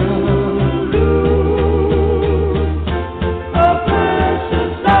love.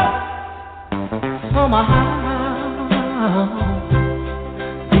 My house,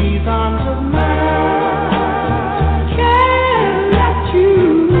 these arms of mine can't let you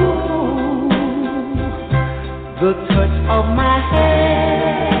hold the touch of my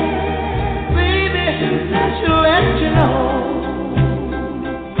hand, baby, that should let you know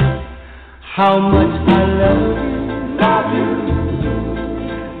how much I love you,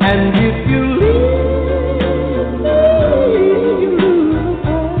 and if you leave, you lose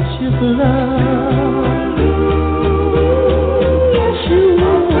precious love.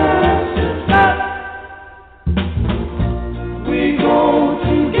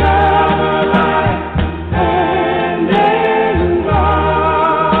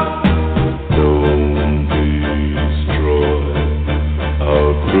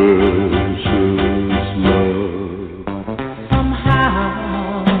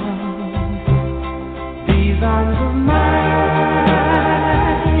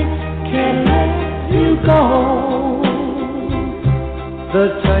 The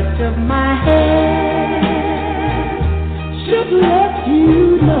touch of my hand should let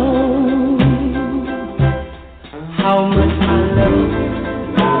you know how much I love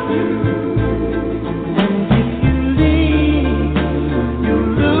you. And if you leave, you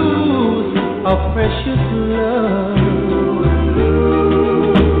lose a precious love.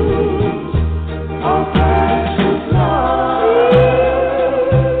 A precious love.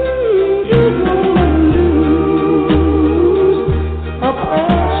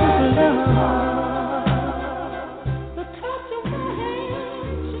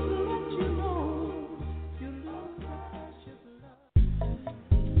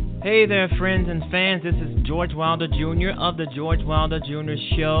 Hey there, friends and fans. This is George Wilder Jr. of The George Wilder Jr.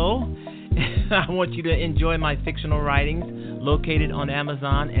 Show. I want you to enjoy my fictional writings located on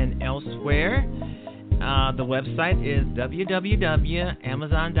Amazon and elsewhere. The website is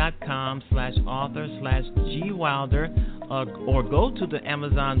www.amazon.com/author/gwilder, or go to the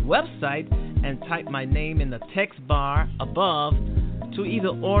Amazon website and type my name in the text bar above to either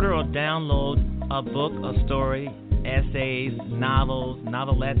order or download a book, a story, essays, novels,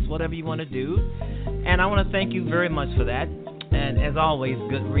 novelettes, whatever you want to do. And I want to thank you very much for that. And as always,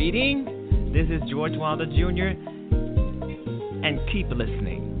 good reading. This is George Wilder Jr. And keep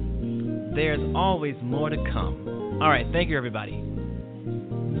listening. There's always more to come. All right, thank you, everybody.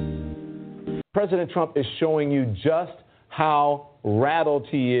 President Trump is showing you just how rattled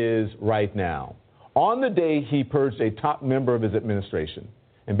he is right now. On the day he purged a top member of his administration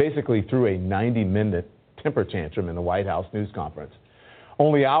and basically threw a 90-minute temper tantrum in the White House news conference,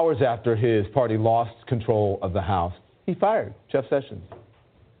 only hours after his party lost control of the House, he fired Jeff Sessions.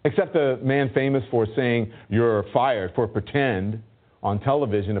 Except the man famous for saying, "You're fired," for pretend on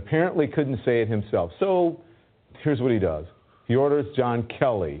television, apparently couldn't say it himself. So here's what he does. He orders John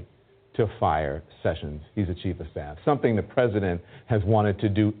Kelly to fire Sessions. He's a chief of staff, something the president has wanted to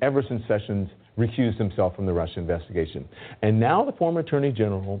do ever since Sessions recused himself from the Russia investigation. And now the former attorney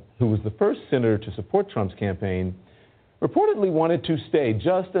general, who was the first senator to support Trump's campaign, reportedly wanted to stay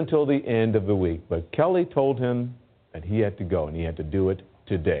just until the end of the week. But Kelly told him that he had to go, and he had to do it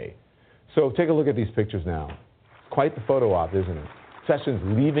today. So take a look at these pictures now. Quite the photo op, isn't it? Sessions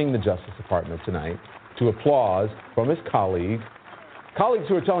leaving the Justice Department tonight to applause from his colleagues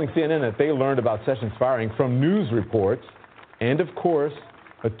who are telling CNN that they learned about Sessions' firing from news reports and, of course,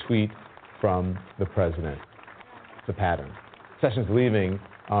 a tweet from the president. The pattern. Sessions leaving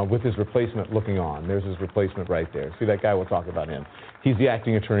with his replacement looking on. There's his replacement right there. See that guy? We'll talk about him. He's the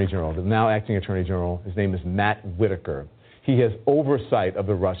acting attorney general, the now acting attorney general. His name is Matt Whitaker. He has oversight of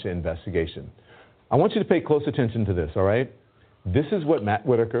the Russia investigation. I want you to pay close attention to this, all right? This is what Matt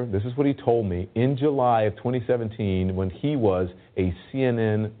Whitaker, this is what he told me in July of 2017 when he was a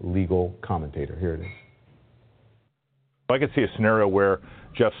CNN legal commentator. Here it is. I could see a scenario where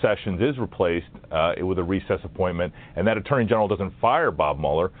Jeff Sessions is replaced with a recess appointment, and that Attorney General doesn't fire Bob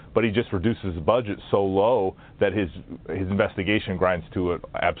Mueller, but he just reduces the budget so low that his investigation grinds to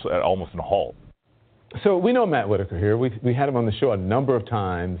almost a halt. So we know Matt Whitaker here. We had him on the show a number of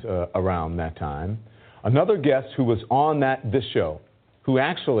times around that time. Another guest who was on this show, who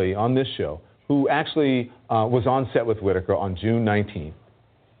actually was on set with Whitaker on June 19th.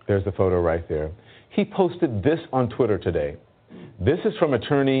 There's the photo right there. He posted this on Twitter today. This is from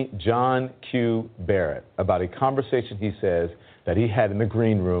attorney John Q. Barrett about a conversation he says that he had in the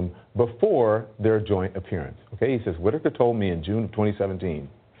green room before their joint appearance. Okay, he says, Whitaker told me in June of 2017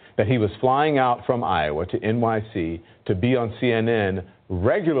 that he was flying out from Iowa to NYC to be on CNN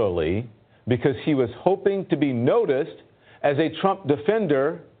regularly because he was hoping to be noticed as a Trump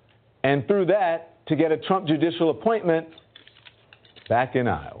defender and through that to get a Trump judicial appointment back in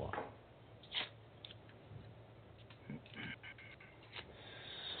Iowa.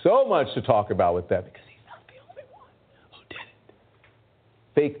 So much to talk about with that because he's not the only one who did it.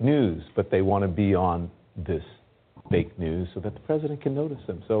 Fake news, but they want to be on this fake news so that the president can notice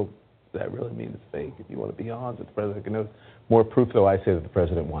them. So that really means it's fake if you want to be on so the president can notice. More proof, though, I say that the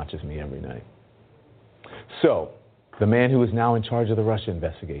president watches me every night. So the man who is now in charge of the Russia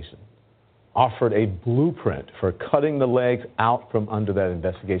investigation offered a blueprint for cutting the legs out from under that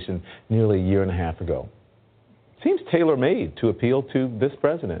investigation nearly a year and a half ago. Seems tailor-made to appeal to this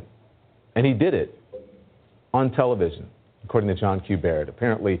president. And he did it on television, according to John Q. Barrett,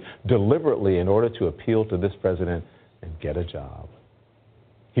 apparently deliberately in order to appeal to this president and get a job.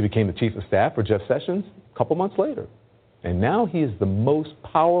 He became the chief of staff for Jeff Sessions a couple months later. And now he is the most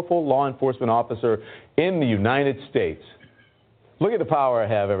powerful law enforcement officer in the United States. Look at the power I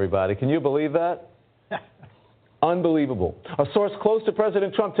have, everybody. Can you believe that? Unbelievable. A source close to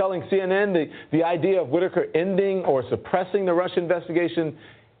President Trump telling CNN the idea of Whitaker ending or suppressing the Russia investigation,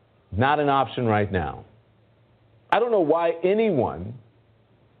 not an option right now. I don't know why anyone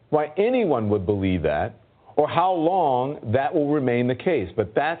would believe that or how long that will remain the case,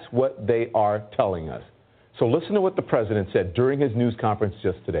 but that's what they are telling us. So listen to what the president said during his news conference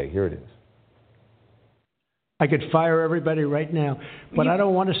just today. Here it is. I could fire everybody right now, but I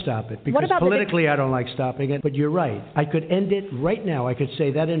don't want to stop it because politically I don't like stopping it. But you're right. I could end it right now. I could say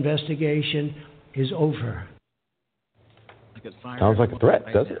that investigation is over. Sounds like a threat,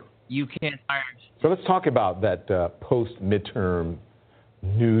 doesn't it? You can't fire. So let's talk about that post-midterm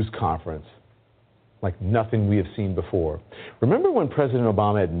news conference. like nothing we have seen before. Remember when President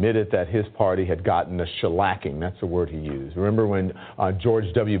Obama admitted that his party had gotten a shellacking? That's the word he used. Remember when George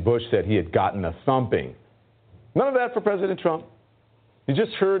W. Bush said he had gotten a thumping? None of that for President Trump. You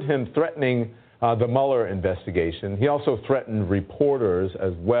just heard him threatening the Mueller investigation. He also threatened reporters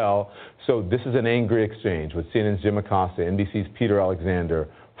as well. So this is an angry exchange with CNN's Jim Acosta, NBC's Peter Alexander,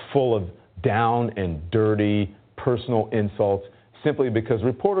 full of down and dirty personal insults, simply because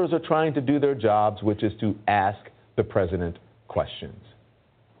reporters are trying to do their jobs, which is to ask the president questions.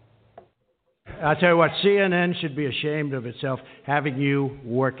 I'll tell you what, CNN should be ashamed of itself having you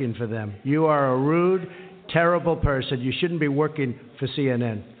working for them. You are a rude, terrible person. You shouldn't be working for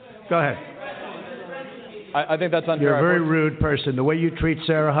CNN. Go ahead. I think that's unfair. You're a very rude person. The way you treat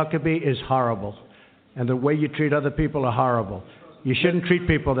Sarah Huckabee is horrible. And the way you treat other people are horrible. You shouldn't treat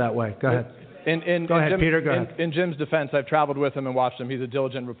people that way. Go ahead. Go ahead, Peter. Go ahead. In Jim's defense, I've traveled with him and watched him. He's a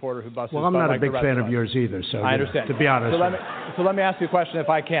diligent reporter who busts his butt. Well, I'm not a like big the rest fan of of yours either, so I understand. To be honest. So let me ask you a question if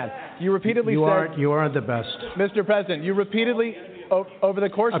I can. You repeatedly said... You aren't the best. Mr. President, you repeatedly, over the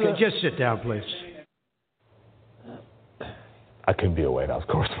course of... Okay, just sit down, please. I couldn't be a White House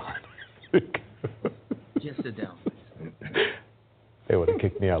correspondent. Just sit down. They would have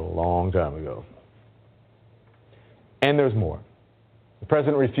kicked me out a long time ago. And there's more. The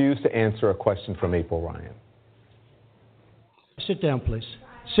president refused to answer a question from April Ryan. Sit down, please.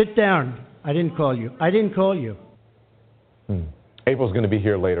 Sit down. I didn't call you. I didn't call you. April's going to be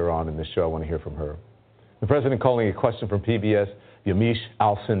here later on in this show. I want to hear from her. The president calling a question from PBS, Yamiche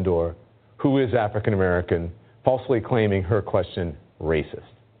Alcindor, who is African American, falsely claiming her question racist.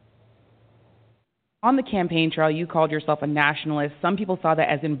 On the campaign trail, you called yourself a nationalist. Some people saw that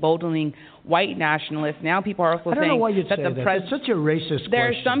as emboldening white nationalists. Now people are also I don't saying know why you'd that say the that. president. It's such a racist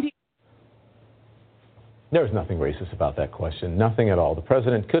There's question. some people. There's nothing racist about that question. Nothing at all. The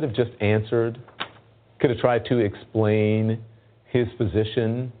president could have just answered, could have tried to explain his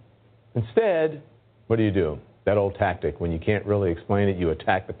position. Instead, what do? That old tactic. When you can't really explain it, you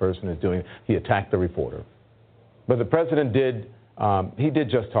attack the person who's doing it. He attacked the reporter. But the president did not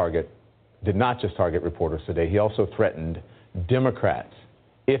just target reporters today. He also threatened Democrats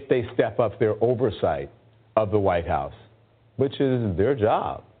if they step up their oversight of the White House, which is their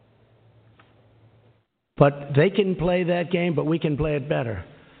job. But they can play that game, but we can play it better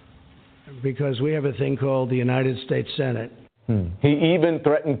because we have a thing called the United States Senate. He even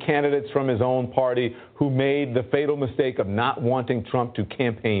threatened candidates from his own party who made the fatal mistake of not wanting Trump to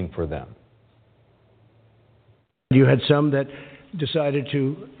campaign for them. You had some that decided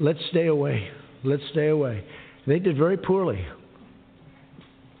to, let's stay away. They did very poorly.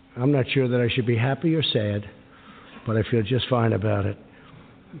 I'm not sure that I should be happy or sad, but I feel just fine about it.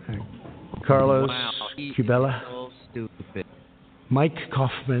 Carlos Cubella, so stupid. Mike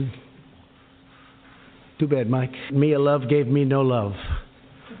Kaufman. Too bad, Mike. Mia Love gave me no love,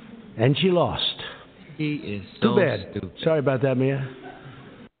 and she lost. He is so Too bad. stupid. Sorry about that, Mia.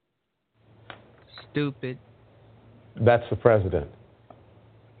 Stupid. That's the president.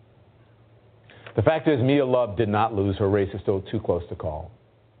 The fact is, Mia Love did not lose. Her race is still too close to call.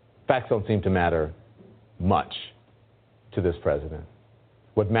 Facts don't seem to matter much to this president.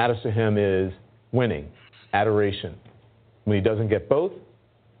 What matters to him is winning, adoration. When he doesn't get both,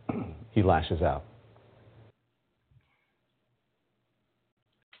 he lashes out.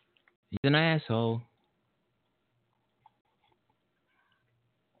 He's an asshole.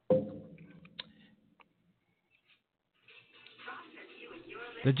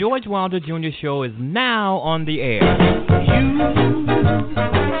 The George Wilder Jr. Show is now on the air. You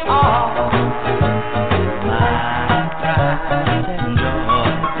are my pride and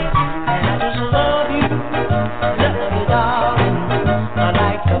joy, and I just love you, darling,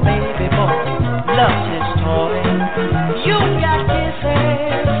 like a baby boy loves his toy. You got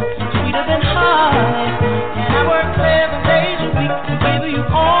kisses sweeter than honey, and I work 7 days a week to give you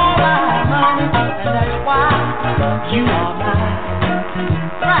all my money, and that's why you are my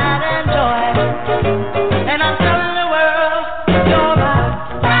pride and joy, and I'm telling the world you're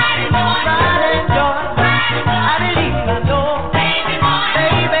my pride and joy. I believe I know, baby boy,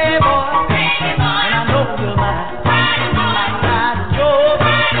 and I know you're my pride and joy.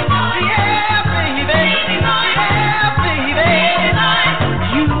 Yeah, baby,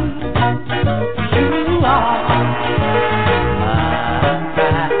 you are my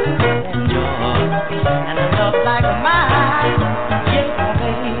pride and joy, and a love like mine.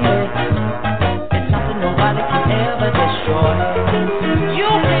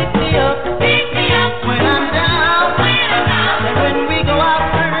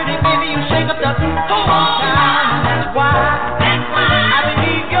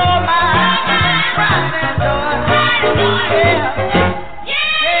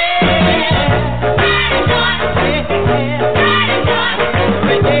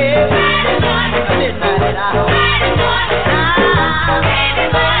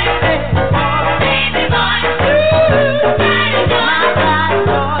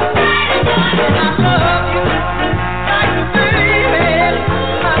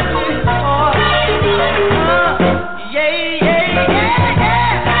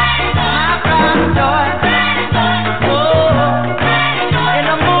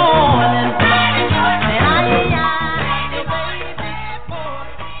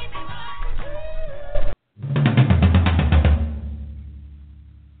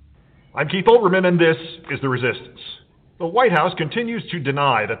 I'm Keith Olbermann, and this is The Resistance. The White House continues to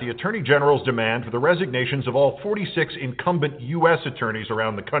deny that the Attorney General's demand for the resignations of all 46 incumbent U.S. attorneys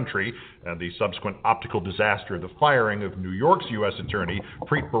around the country and the subsequent optical disaster of the firing of New York's U.S. Attorney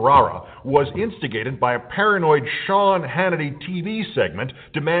Preet Bharara was instigated by a paranoid Sean Hannity TV segment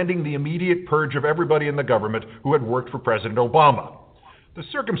demanding the immediate purge of everybody in the government who had worked for President Obama. The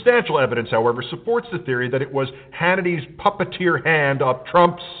circumstantial evidence, however, supports the theory that it was Hannity's puppeteer hand up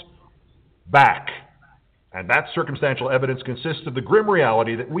Trump's back. And that circumstantial evidence consists of the grim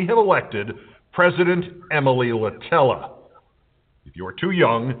reality that we have elected President Emily Litella. If you're too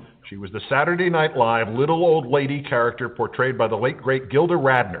young, she was the Saturday Night Live little old lady character portrayed by the late great Gilda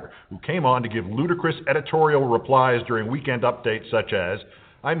Radner, who came on to give ludicrous editorial replies during weekend updates such as,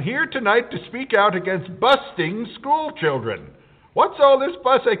 "I'm here tonight to speak out against busting school children. What's all this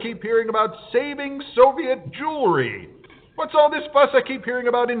fuss I keep hearing about saving Soviet jewelry? What's all this fuss I keep hearing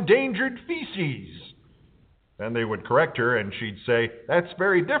about endangered feces?" Then they would correct her and she'd say, "That's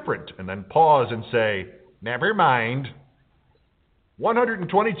very different," and then pause and say, "Never mind."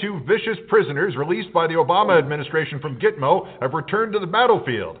 122 vicious prisoners released by the Obama administration from Gitmo have returned to the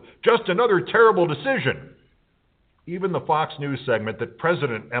battlefield. Just another terrible decision. Even the Fox News segment that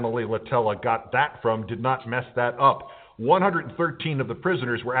President Emily Litella got that from did not mess that up. 113 of the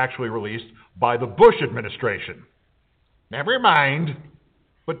prisoners were actually released by the Bush administration. Never mind.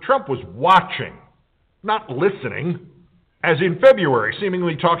 But Trump was watching, not listening. As in February,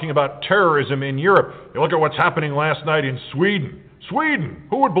 seemingly talking about terrorism in Europe. You look at what's happening last night in Sweden. Sweden!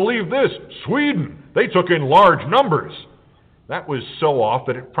 Who would believe this? Sweden! They took in large numbers. That was so off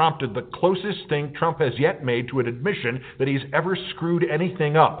that it prompted the closest thing Trump has yet made to an admission that he's ever screwed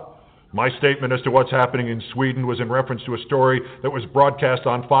anything up. My statement as to what's happening in Sweden was in reference to a story that was broadcast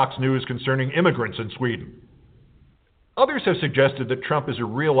on Fox News concerning immigrants in Sweden. Others have suggested that Trump is a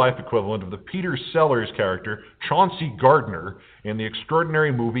real-life equivalent of the Peter Sellers character, Chauncey Gardner, in the extraordinary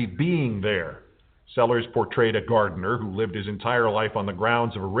movie Being There. Sellers portrayed a gardener who lived his entire life on the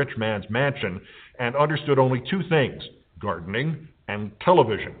grounds of a rich man's mansion and understood only two things, gardening and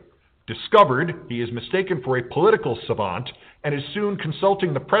television. Discovered, he is mistaken for a political savant and is soon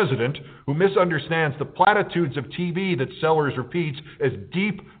consulting the president, who misunderstands the platitudes of TV that Sellers repeats as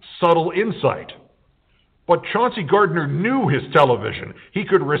deep, subtle insight. But Chauncey Gardner knew his television. He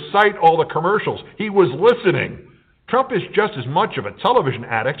could recite all the commercials. He was listening. Trump is just as much of a television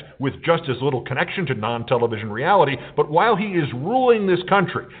addict with just as little connection to non-television reality, but while he is ruling this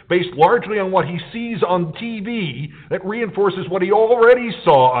country based largely on what he sees on TV that reinforces what he already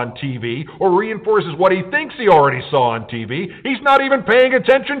saw on TV or reinforces what he thinks he already saw on TV, he's not even paying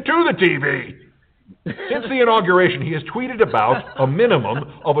attention to the TV. Since the inauguration, he has tweeted about a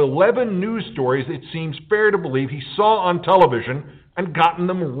minimum of 11 news stories it seems fair to believe he saw on television and gotten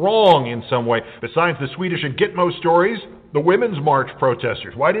them wrong in some way. Besides the Swedish and Gitmo stories, the Women's March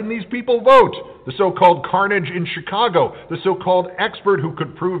protesters. Why didn't these people vote? The so-called carnage in Chicago. The so-called expert who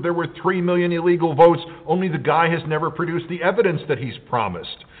could prove there were 3 million illegal votes, only the guy has never produced the evidence that he's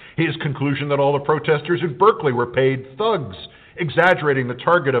promised. His conclusion that all the protesters in Berkeley were paid thugs, exaggerating the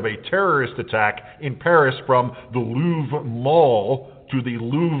target of a terrorist attack in Paris from the Louvre Mall to the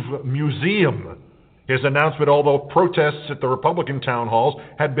Louvre Museum. His announcement, although protests at the Republican town halls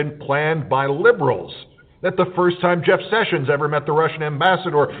had been planned by liberals, that the first time Jeff Sessions ever met the Russian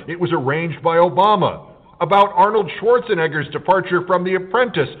ambassador, it was arranged by Obama, about Arnold Schwarzenegger's departure from The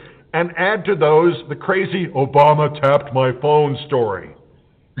Apprentice, and add to those the crazy Obama tapped my phone story.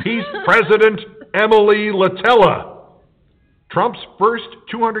 He's President Emily Litella. Trump's first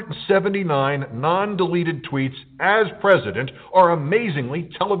 279 non-deleted tweets as president are amazingly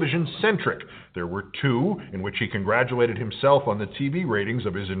television-centric. There were 2 in which he congratulated himself on the TV ratings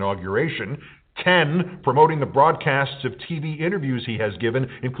of his inauguration, 10 promoting the broadcasts of TV interviews he has given,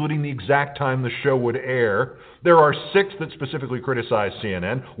 including the exact time the show would air. There are 6 that specifically criticize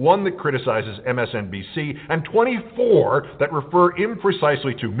CNN, 1 that criticizes MSNBC, and 24 that refer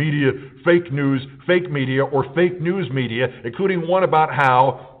imprecisely to media, fake news, fake media, or fake news media, including one about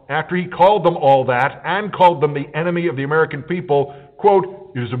how, after he called them all that and called them the enemy of the American people,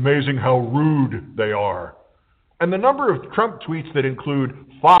 quote, "It is amazing how rude they are." And the number of Trump tweets that include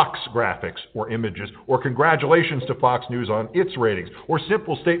Fox graphics or images, or congratulations to Fox News on its ratings, or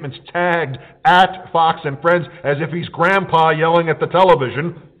simple statements tagged at Fox and Friends as if he's grandpa yelling at the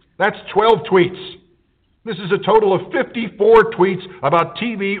television, that's 12 tweets. This is a total of 54 tweets about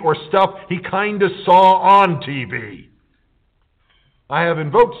TV or stuff he kinda saw on TV. I have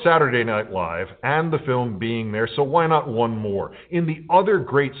invoked Saturday Night Live and the film Being There, so why not one more? In the other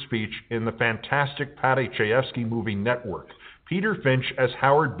great speech in the fantastic Paddy Chayefsky movie Network, Peter Finch as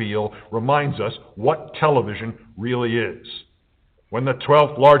Howard Beale reminds us what television really is. When the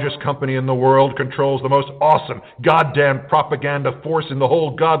 12th largest company in the world controls the most awesome goddamn propaganda force in the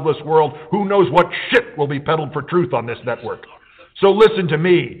whole godless world, who knows what shit will be peddled for truth on this network? So listen to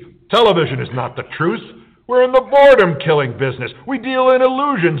me. Television is not the truth. We're in the boredom-killing business. We deal in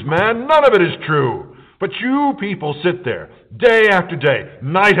illusions, man. None of it is true. But you people sit there, day after day,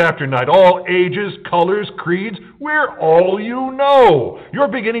 night after night, all ages, colors, creeds. We're all you know. You're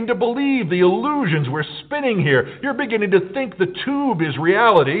beginning to believe the illusions we're spinning here. You're beginning to think the tube is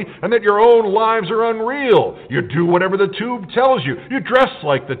reality and that your own lives are unreal. You do whatever the tube tells you. You dress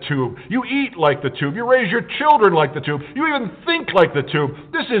like the tube. You eat like the tube. You raise your children like the tube. You even think like the tube.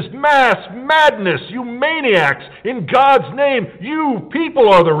 This is mass madness, you maniacs. In God's name, you people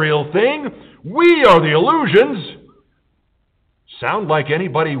are the real thing. We are the illusions. Sound like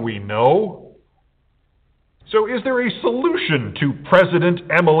anybody we know? So is there a solution to President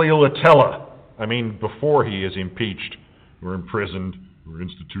Emily Litella? I mean, before he is impeached, or imprisoned, or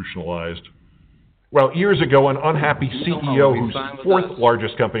institutionalized. Well, years ago, an unhappy CEO whose fourth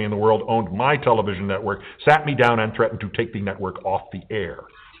largest company in the world owned my television network sat me down and threatened to take the network off the air.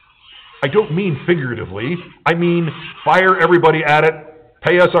 I don't mean figuratively. I mean fire everybody at it,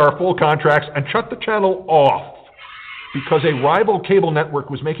 pay us our full contracts, and shut the channel off. Because a rival cable network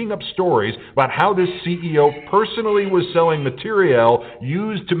was making up stories about how this CEO personally was selling material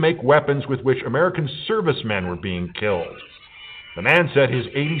used to make weapons with which American servicemen were being killed. The man said his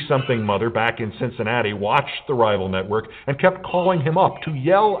 80-something mother back in Cincinnati watched the rival network and kept calling him up to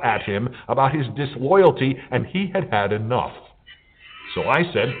yell at him about his disloyalty, and he had had enough. So I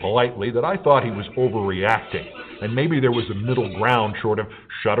said politely that I thought he was overreacting, and maybe there was a middle ground short of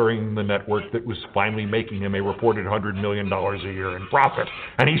shuttering the network that was finally making him a reported $100 million a year in profit.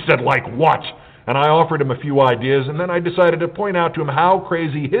 And he said, like what? And I offered him a few ideas, and then I decided to point out to him how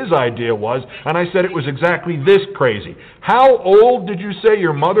crazy his idea was, and I said it was exactly this crazy. How old did you say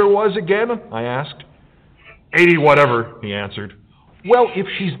your mother was again? I asked. 80 whatever, he answered. Well, if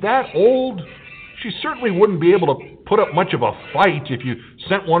she's that old, she certainly wouldn't be able to put up much of a fight if you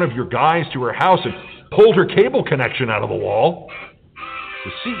sent one of your guys to her house and pulled her cable connection out of the wall.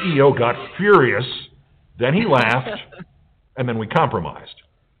 The CEO got furious, then he laughed, and then we compromised.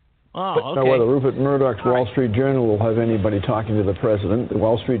 Oh, okay. Now, whether Rupert Murdoch's Wall Street Journal will have anybody talking to the president, the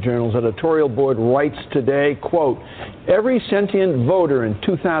Wall Street Journal's editorial board writes today, quote, every sentient voter in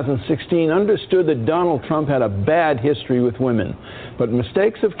 2016 understood that Donald Trump had a bad history with women. But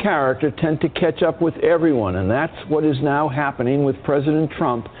mistakes of character tend to catch up with everyone, and that's what is now happening with President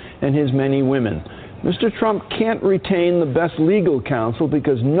Trump and his many women. Mr. Trump can't retain the best legal counsel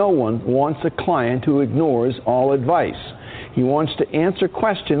because no one wants a client who ignores all advice. He wants to answer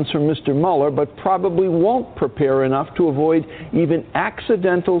questions from Mr. Mueller, but probably won't prepare enough to avoid even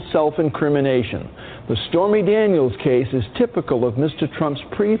accidental self-incrimination. The Stormy Daniels case is typical of Mr. Trump's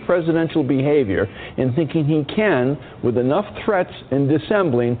pre-presidential behavior in thinking he can, with enough threats and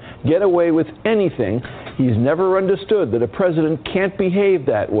dissembling, get away with anything. He's never understood that a president can't behave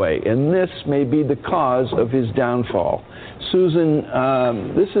that way, and this may be the cause of his downfall. Susan,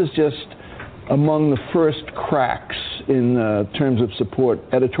 this is just among the first cracks in terms of support,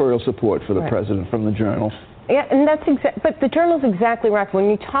 editorial support for the president from the Journal. Yeah, and that's but the Journal's exactly right. When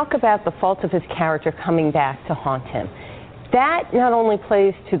you talk about the faults of his character coming back to haunt him, that not only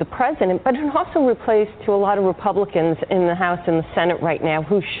plays to the president, but it also plays to a lot of Republicans in the House and the Senate right now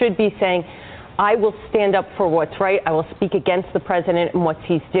who should be saying, I will stand up for what's right. I will speak against the president and what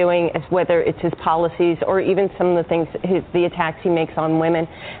he's doing, as whether it's his policies or even some of the things, the attacks he makes on women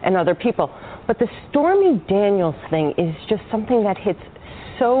and other people. But the Stormy Daniels thing is just something that hits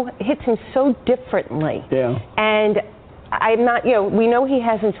him so differently. Yeah. And I'm not, we know he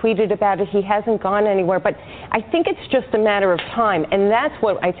hasn't tweeted about it. He hasn't gone anywhere. But I think it's just a matter of time. And that's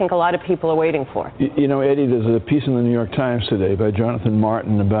what I think a lot of people are waiting for. You know, Eddie, there's a piece in the New York Times today by Jonathan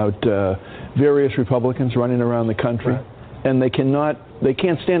Martin about various Republicans running around the country. Right. And they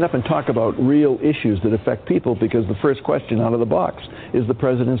can't stand up and talk about real issues that affect people because the first question out of the box is the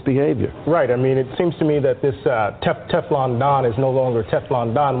president's behavior. Right. I mean, it seems to me that this Teflon Don is no longer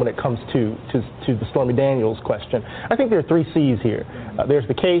Teflon Don when it comes to the Stormy Daniels question. I think there are 3 C's here. There's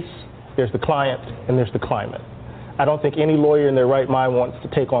the case, there's the client, and there's the climate. I don't think any lawyer in their right mind wants to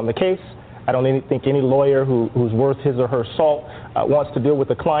take on the case. I don't think any lawyer who's worth his or her salt wants to deal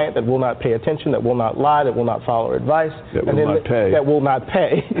with a client that will not pay attention, that will not lie, that will not follow advice. That will not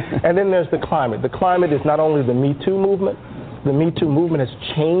pay. And then there's the climate. The climate is not only the Me Too movement. The Me Too movement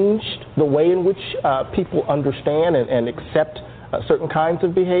has changed the way in which people understand and accept certain kinds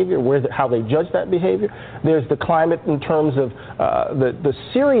of behavior, how they judge that behavior. There's the climate in terms of the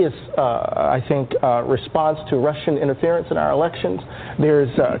serious, response to Russian interference in our elections. There's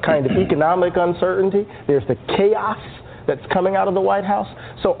kind of economic uncertainty. There's the chaos that's coming out of the White House.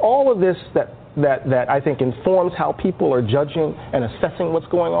 So all of this that I think informs how people are judging and assessing what's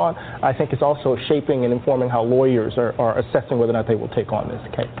going on, I think is also shaping and informing how lawyers are assessing whether or not they will take on this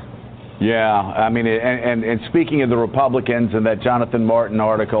case. Yeah, I mean, and speaking of the Republicans and that Jonathan Martin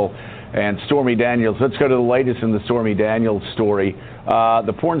article and Stormy Daniels, let's go to the latest in the Stormy Daniels story.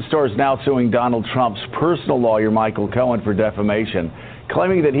 The porn star is now suing Donald Trump's personal lawyer, Michael Cohen, for defamation,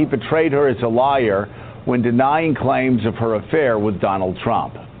 claiming that he portrayed her as a liar when denying claims of her affair with Donald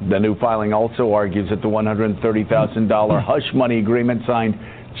Trump. The new filing also argues that the $130,000 hush money agreement signed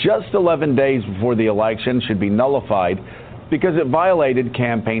just 11 days before the election should be nullified because it violated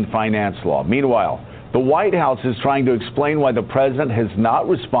campaign finance law. Meanwhile, the White House is trying to explain why the president has not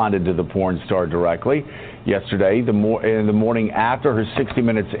responded to the porn star directly. Yesterday, in the morning after her 60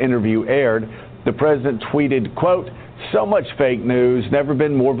 Minutes interview aired, the president tweeted, quote, "So much fake news, never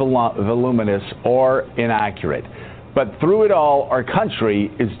been more voluminous or inaccurate. But through it all, our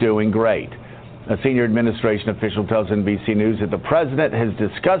country is doing great." A senior administration official tells NBC News that the president has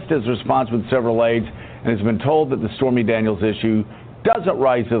discussed his response with several aides and has been told that the Stormy Daniels issue doesn't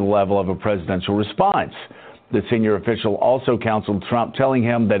rise to the level of a presidential response. The senior official also counseled Trump, telling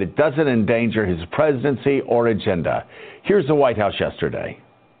him that it doesn't endanger his presidency or agenda. Here's the White House yesterday.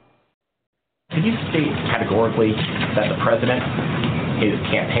 Can you state categorically that the president, his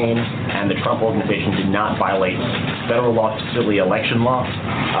campaign, and the Trump organization did not violate federal law, specifically election law,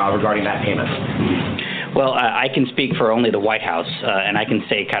 regarding that payment? Well, I can speak for only the White House, and I can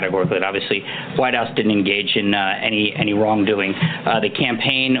say categorically that obviously White House didn't engage in any wrongdoing. The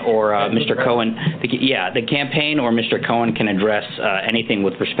campaign or Mr. Cohen, the campaign or Mr. Cohen can address anything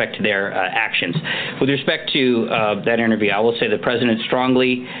with respect to their actions. With respect to that interview, I will say the president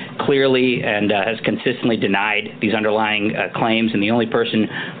strongly, clearly, and has consistently denied these underlying claims, and the only person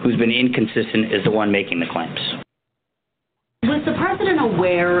who's been inconsistent is the one making the claims. Was the president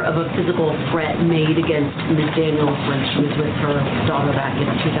aware of a physical threat made against Ms. Daniels when she was with her daughter back in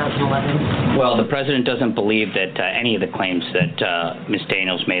 2011? Well, the president doesn't believe that any of the claims that Ms.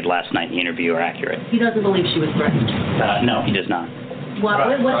 Daniels made last night in the interview are accurate. He doesn't believe she was threatened? No, he does not. What's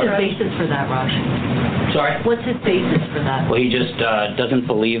his basis for that, Raj? Sorry? What's his basis for that? Well, he just doesn't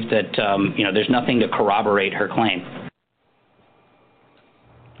believe that, there's nothing to corroborate her claim.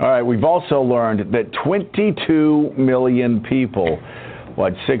 All right, we've also learned that 22 million people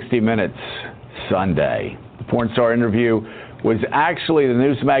watched 60 Minutes Sunday. The porn star interview was actually the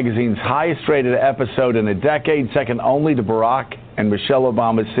news magazine's highest-rated episode in a decade, second only to Barack and Michelle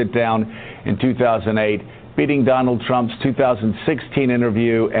Obama's sit-down in 2008, beating Donald Trump's 2016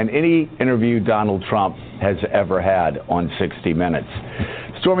 interview and any interview Donald Trump has ever had on 60 Minutes.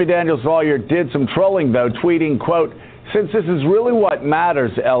 Stormy Daniels' lawyer did some trolling, though, tweeting, quote, "Since this is really what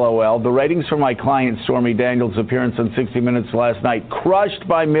matters, LOL, the ratings for my client Stormy Daniels' appearance on 60 Minutes last night crushed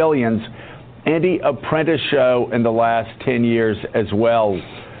by millions, and the Apprentice show in the last 10 years as well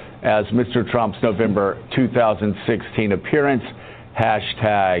as Mr. Trump's November 2016 appearance,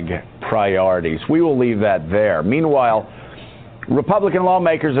 hashtag priorities." We will leave that there. Meanwhile, Republican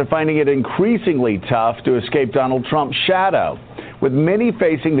lawmakers are finding it increasingly tough to escape Donald Trump's shadow, with many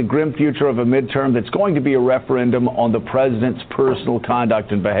facing the grim future of a midterm that's going to be a referendum on the president's personal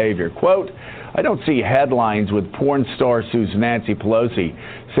conduct and behavior. Quote, "I don't see headlines with porn star sues Nancy Pelosi,"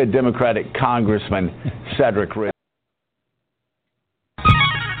 said Democratic Congressman Cedric Ridge.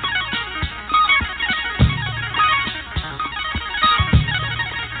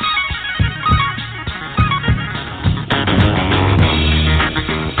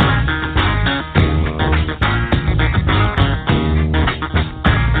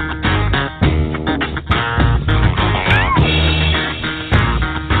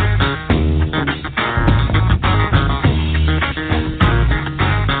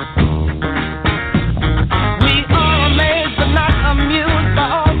 We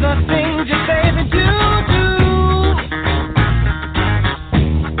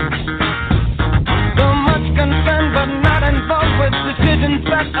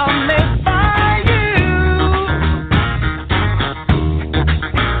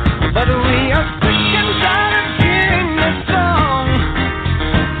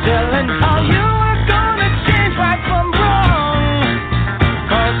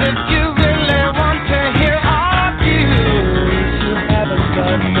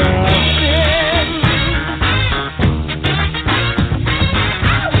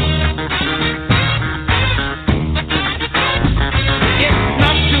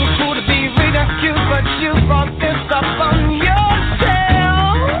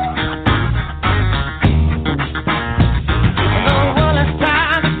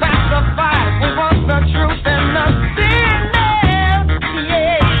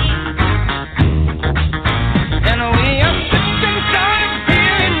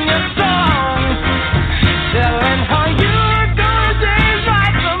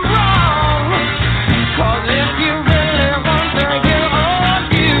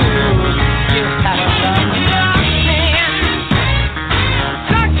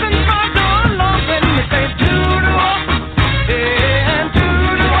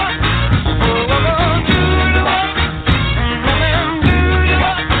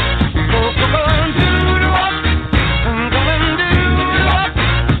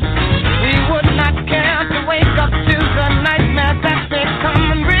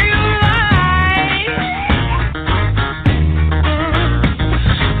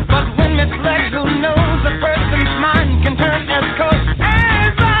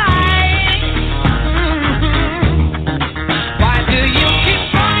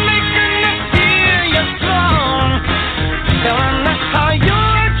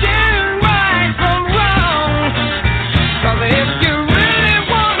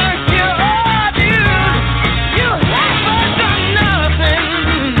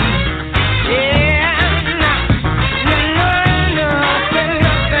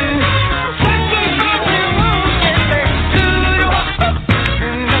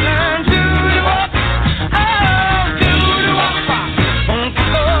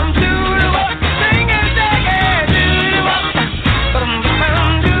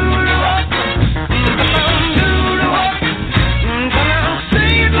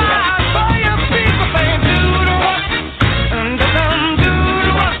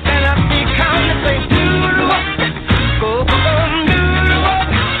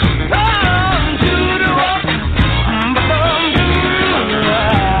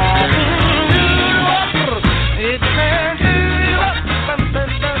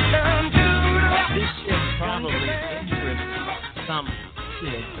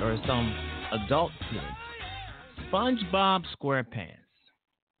for some adult kids. SpongeBob SquarePants.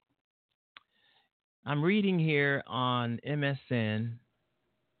 I'm reading here on MSN,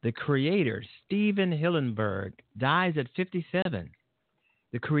 the creator, Steven Hillenburg, dies at 57.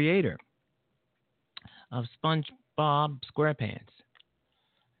 The creator of SpongeBob SquarePants.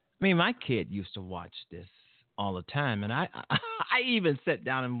 I mean, my kid used to watch this all the time, and I even sat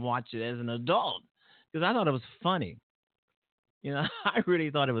down and watched it as an adult because I thought it was funny. You know, I really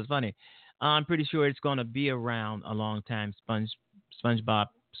thought it was funny. I'm pretty sure it's going to be around a long time, SpongeBob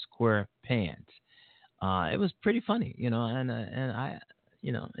SquarePants. It was pretty funny, you know, and I,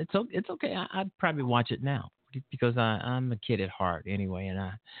 you know, it's okay. I'd probably watch it now because I'm a kid at heart anyway, and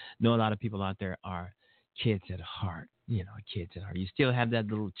I know a lot of people out there are kids at heart. You know, kids at heart. You still have that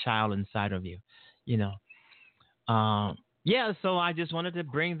little child inside of you, you know. Yeah, so I just wanted to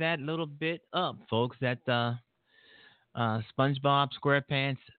bring that little bit up, folks, that SpongeBob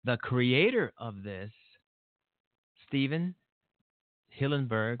SquarePants, the creator of this, Steven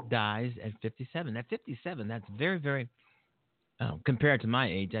Hillenburg, dies at 57. At 57, that's very, very, compared to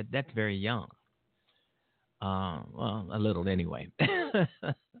my age, that's very young. Well, a little anyway.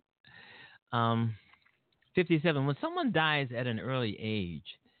 57. When someone dies at an early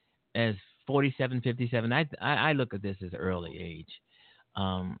age, as 47, 57, I look at this as early age.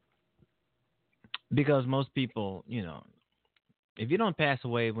 Because most people, you know, if you don't pass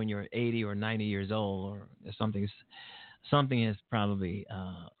away when you're 80 or 90 years old, or something has probably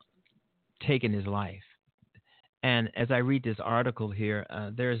taken his life. And as I read this article here,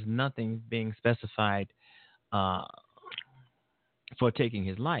 there's nothing being specified for taking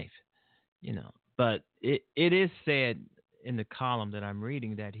his life, you know. But it is said in the column that I'm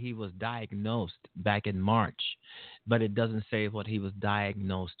reading that he was diagnosed back in March, but it doesn't say what he was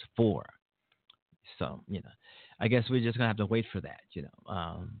diagnosed for. So, you know, I guess we're just going to have to wait for that, you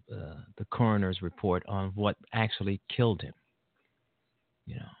know, the coroner's report on what actually killed him,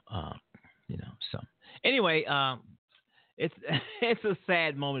 you know. So anyway, it's a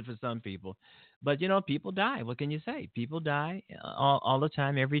sad moment for some people, but, you know, people die. What can you say? People die all the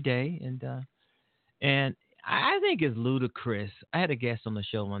time, every day. And I think it's ludicrous. I had a guest on the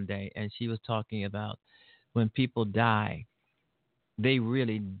show one day, and she was talking about when people die, they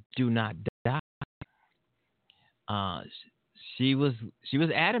really do not die. She was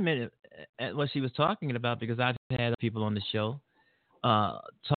adamant at what she was talking about, because I've had people on the show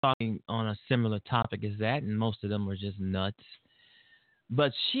talking on a similar topic as that, and most of them were just nuts.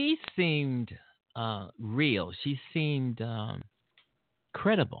 But she seemed real. She seemed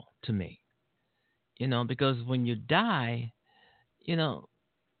credible to me. You know, because when you die, you know,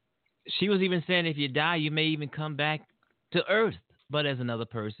 she was even saying if you die, you may even come back to Earth, but as another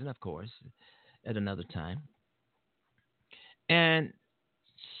person, of course, at another time. And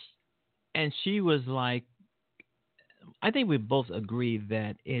she was like, I think we both agreed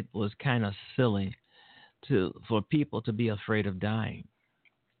that it was kind of silly for people to be afraid of dying.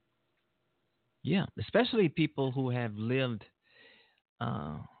 Yeah, especially people who have lived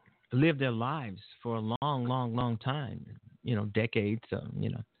their lives for a long, long, long time, you know, decades.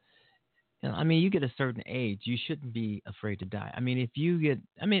 You know, I mean, you get a certain age, you shouldn't be afraid to die. I mean,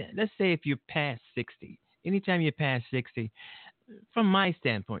 let's say if you're past 60, anytime you're past 60, from my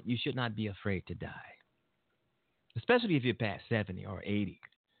standpoint, you should not be afraid to die, especially if you're past 70 or 80.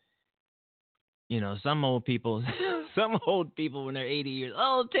 You know, some old people when they're 80 years,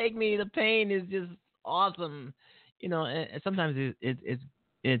 oh, take me, the pain is just awesome. You know, and sometimes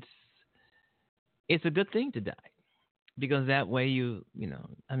it's a good thing to die, because that way your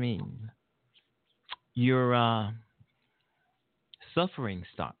suffering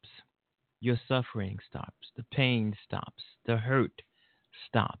stops. Your suffering stops. The pain stops. The hurt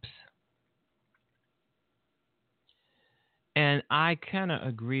stops. And I kind of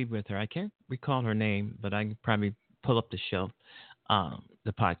agreed with her. I can't recall her name, but I can probably pull up the show,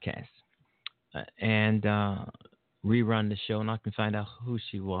 the podcast, and rerun the show, and I can find out who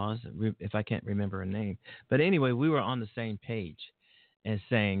she was if I can't remember her name. But anyway, we were on the same page as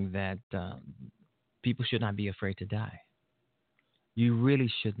saying that people should not be afraid to die. You really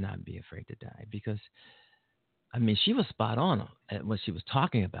should not be afraid to die, because, I mean, she was spot on at what she was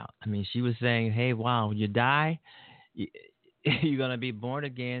talking about. I mean, she was saying, hey, wow, when you die, you're going to be born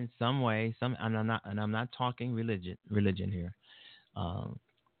again some way. And I'm not talking religion here.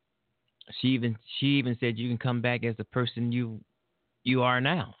 She even said you can come back as the person you are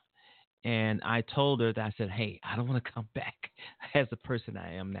now. And I told her that, I said, hey, I don't want to come back as the person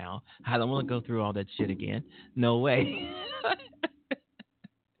I am now. I don't want to go through all that shit again. No way.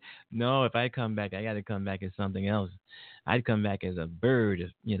 No, if I come back, I got to come back as something else. I'd come back as a bird,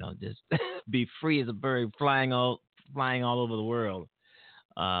 just be free as a bird, flying all over the world.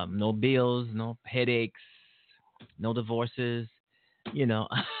 No bills, no headaches, no divorces.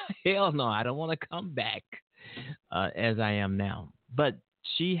 Hell no, I don't want to come back as I am now. But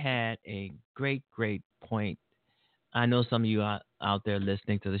she had a great, great point. I know some of you out there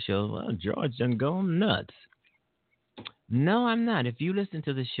listening to the show, well, George done gone nuts. No, I'm not. If you listen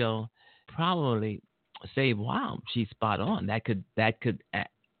to the show, probably say, wow, she's spot on. That could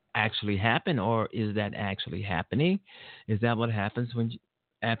actually happen, or is that actually happening? Is that what happens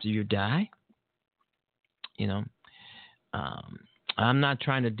after you die? I'm not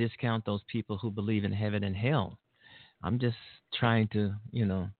trying to discount those people who believe in heaven and hell. I'm just trying to,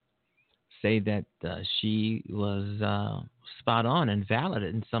 say that she was spot on and valid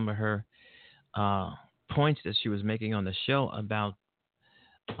in some of her points that she was making on the show about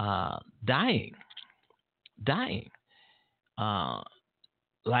dying.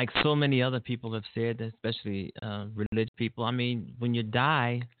 Like so many other people have said, especially religious people. I mean, when you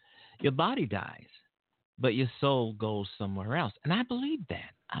die, your body dies, but your soul goes somewhere else. And I believe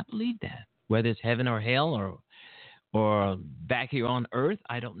that. Whether it's heaven or hell or back here on earth,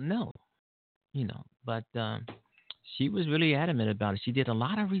 I don't know. But she was really adamant about it. She did a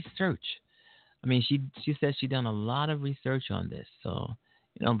lot of research. I mean, she said she done a lot of research on this. So,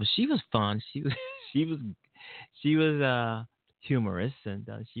 but she was fun. She was humorous, and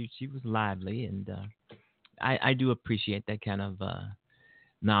she was lively, and I do appreciate that kind of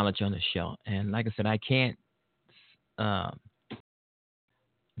knowledge on the show. And like I said, I can't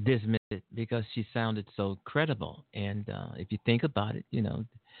dismiss it because she sounded so credible. And if you think about it,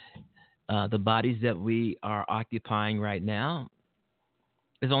 the bodies that we are occupying right now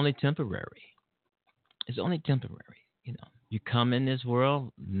is only temporary. It's only temporary. You come in this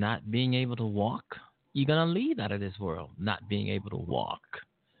world not being able to walk, you're going to leave out of this world not being able to walk.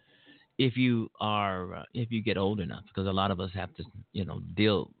 If you get old enough, because a lot of us have to,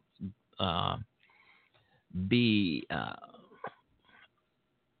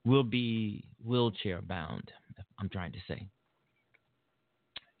 will be wheelchair bound, I'm trying to say.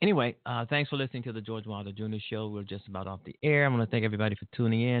 Anyway, thanks for listening to the George Wilder Jr. Show. We're just about off the air. I want to thank everybody for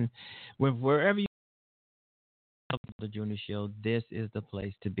tuning in. Wherever you the Jr. Show, this is the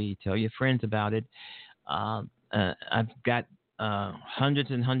place to be. Tell your friends about it. I've got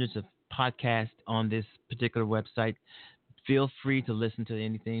hundreds and hundreds of podcasts on this particular website. Feel free to listen to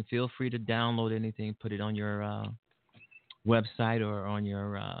anything. Feel free to download anything. Put it on your website or on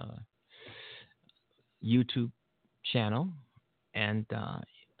your YouTube channel. And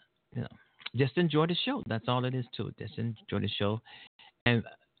just enjoy the show. That's all it is to it. Just enjoy the show. And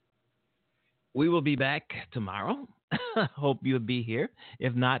we will be back tomorrow. Hope you'll be here.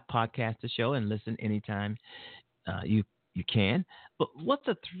 If not, podcast the show and listen anytime you can. But what's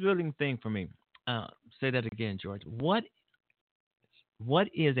a thrilling thing for me? Say that again, George. What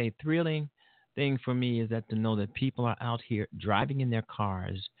is a thrilling thing for me is that to know that people are out here driving in their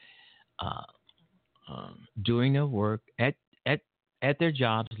cars, doing their work at their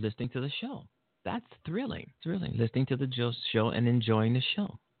jobs, listening to the show. That's thrilling. Listening to the show and enjoying the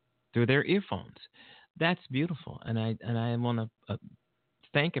show through their earphones. That's beautiful. And I want to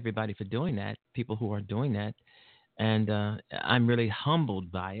thank everybody for doing that, people who are doing that. And I'm really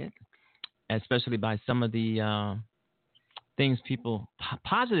humbled by it, especially by some of the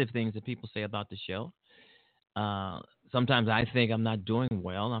positive things that people say about the show. Sometimes I think I'm not doing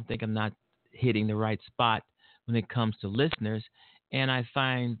well. I think I'm not hitting the right spot when it comes to listeners. And I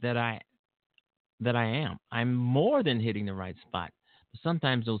find that I am. I'm more than hitting the right spot. But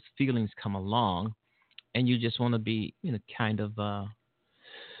sometimes those feelings come along, and you just want to be, you want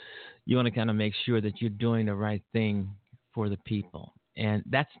to kind of make sure that you're doing the right thing for the people. And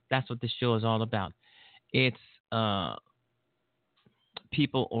that's what this show is all about. It's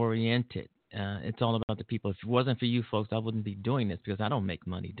people oriented. It's all about the people. If it wasn't for you folks, I wouldn't be doing this because I don't make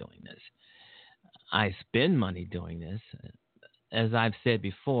money doing this. I spend money doing this. As I've said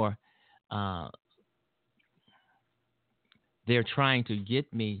before, they're trying to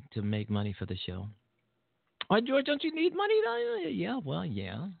get me to make money for the show. Oh, George, don't you need money? Yeah, well,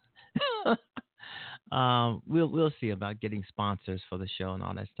 yeah. We'll see about getting sponsors for the show and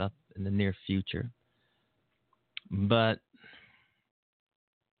all that stuff in the near future. But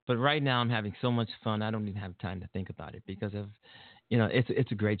right now I'm having so much fun. I don't even have time to think about it because of,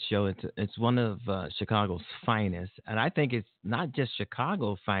 it's a great show. It's one of Chicago's finest, and I think it's not just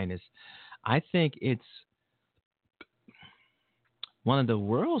Chicago's finest. I think it's one of the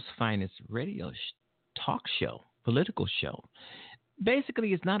world's finest radio talk show, political show.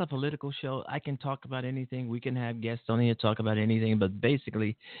 basically, it's not a political show. I can talk about anything. We can have guests on here talk about anything, but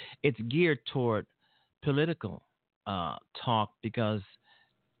basically, it's geared toward political talk because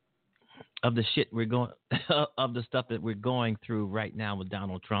of the shit we're going, of the stuff that we're going through right now with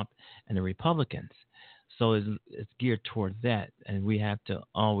Donald Trump and the Republicans. So it's geared toward that, and we have to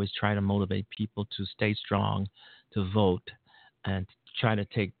always try to motivate people to stay strong, to vote, and try to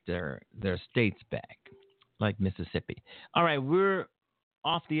take their states back, like Mississippi. All right, we're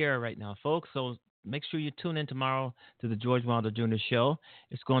off the air right now, folks, so make sure you tune in tomorrow to the George Wilder Jr. Show.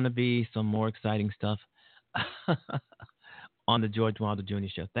 It's going to be some more exciting stuff on the George Wilder Jr.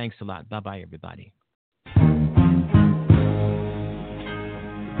 Show. Thanks a lot. Bye-bye, everybody.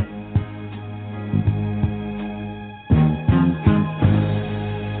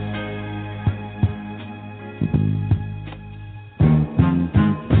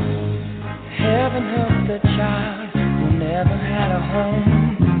 Heaven help the child who never had a home.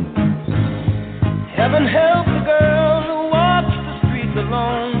 Heaven help the girl who walks the streets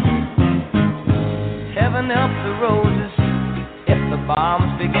alone. Heaven help the roses if the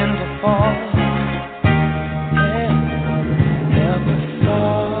bombs begin to fall. Heaven help us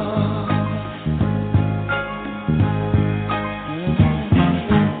all.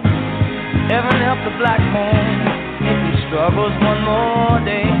 Heaven help the black man if he struggles one more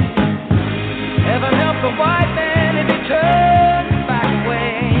day. Heaven help the white man if he turns back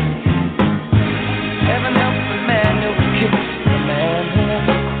away. Heaven help the man who kicks the man who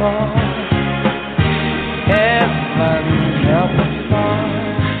never crawls. Heaven help us all.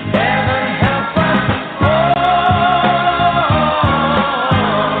 Heaven help us all.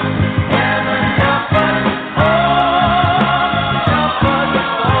 Heaven help us all. Help us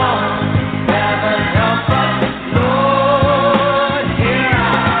all. Heaven help us, Lord, hear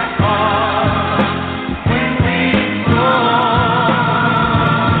our call. When we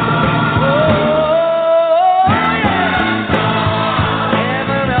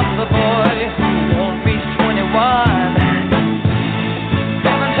heaven help the boy who won't reach 21.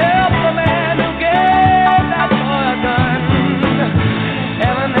 Heaven help the man who gave that boy a gun.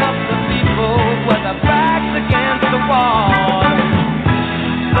 Heaven help the people with their backs against the wall.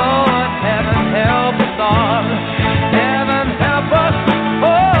 Lord, heaven help us all. Heaven help us. Oh,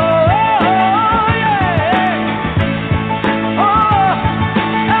 yeah. Oh,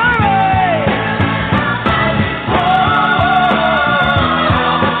 all right.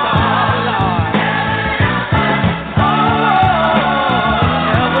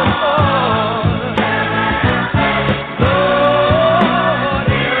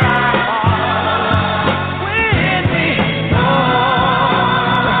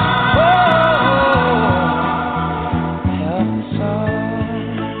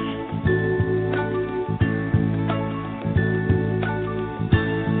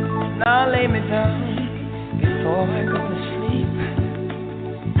 Now lay me down before I go to sleep.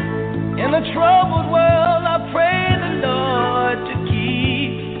 In the troubled world, I pray the Lord to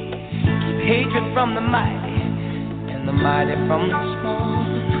keep hatred from the mighty and the mighty from the small.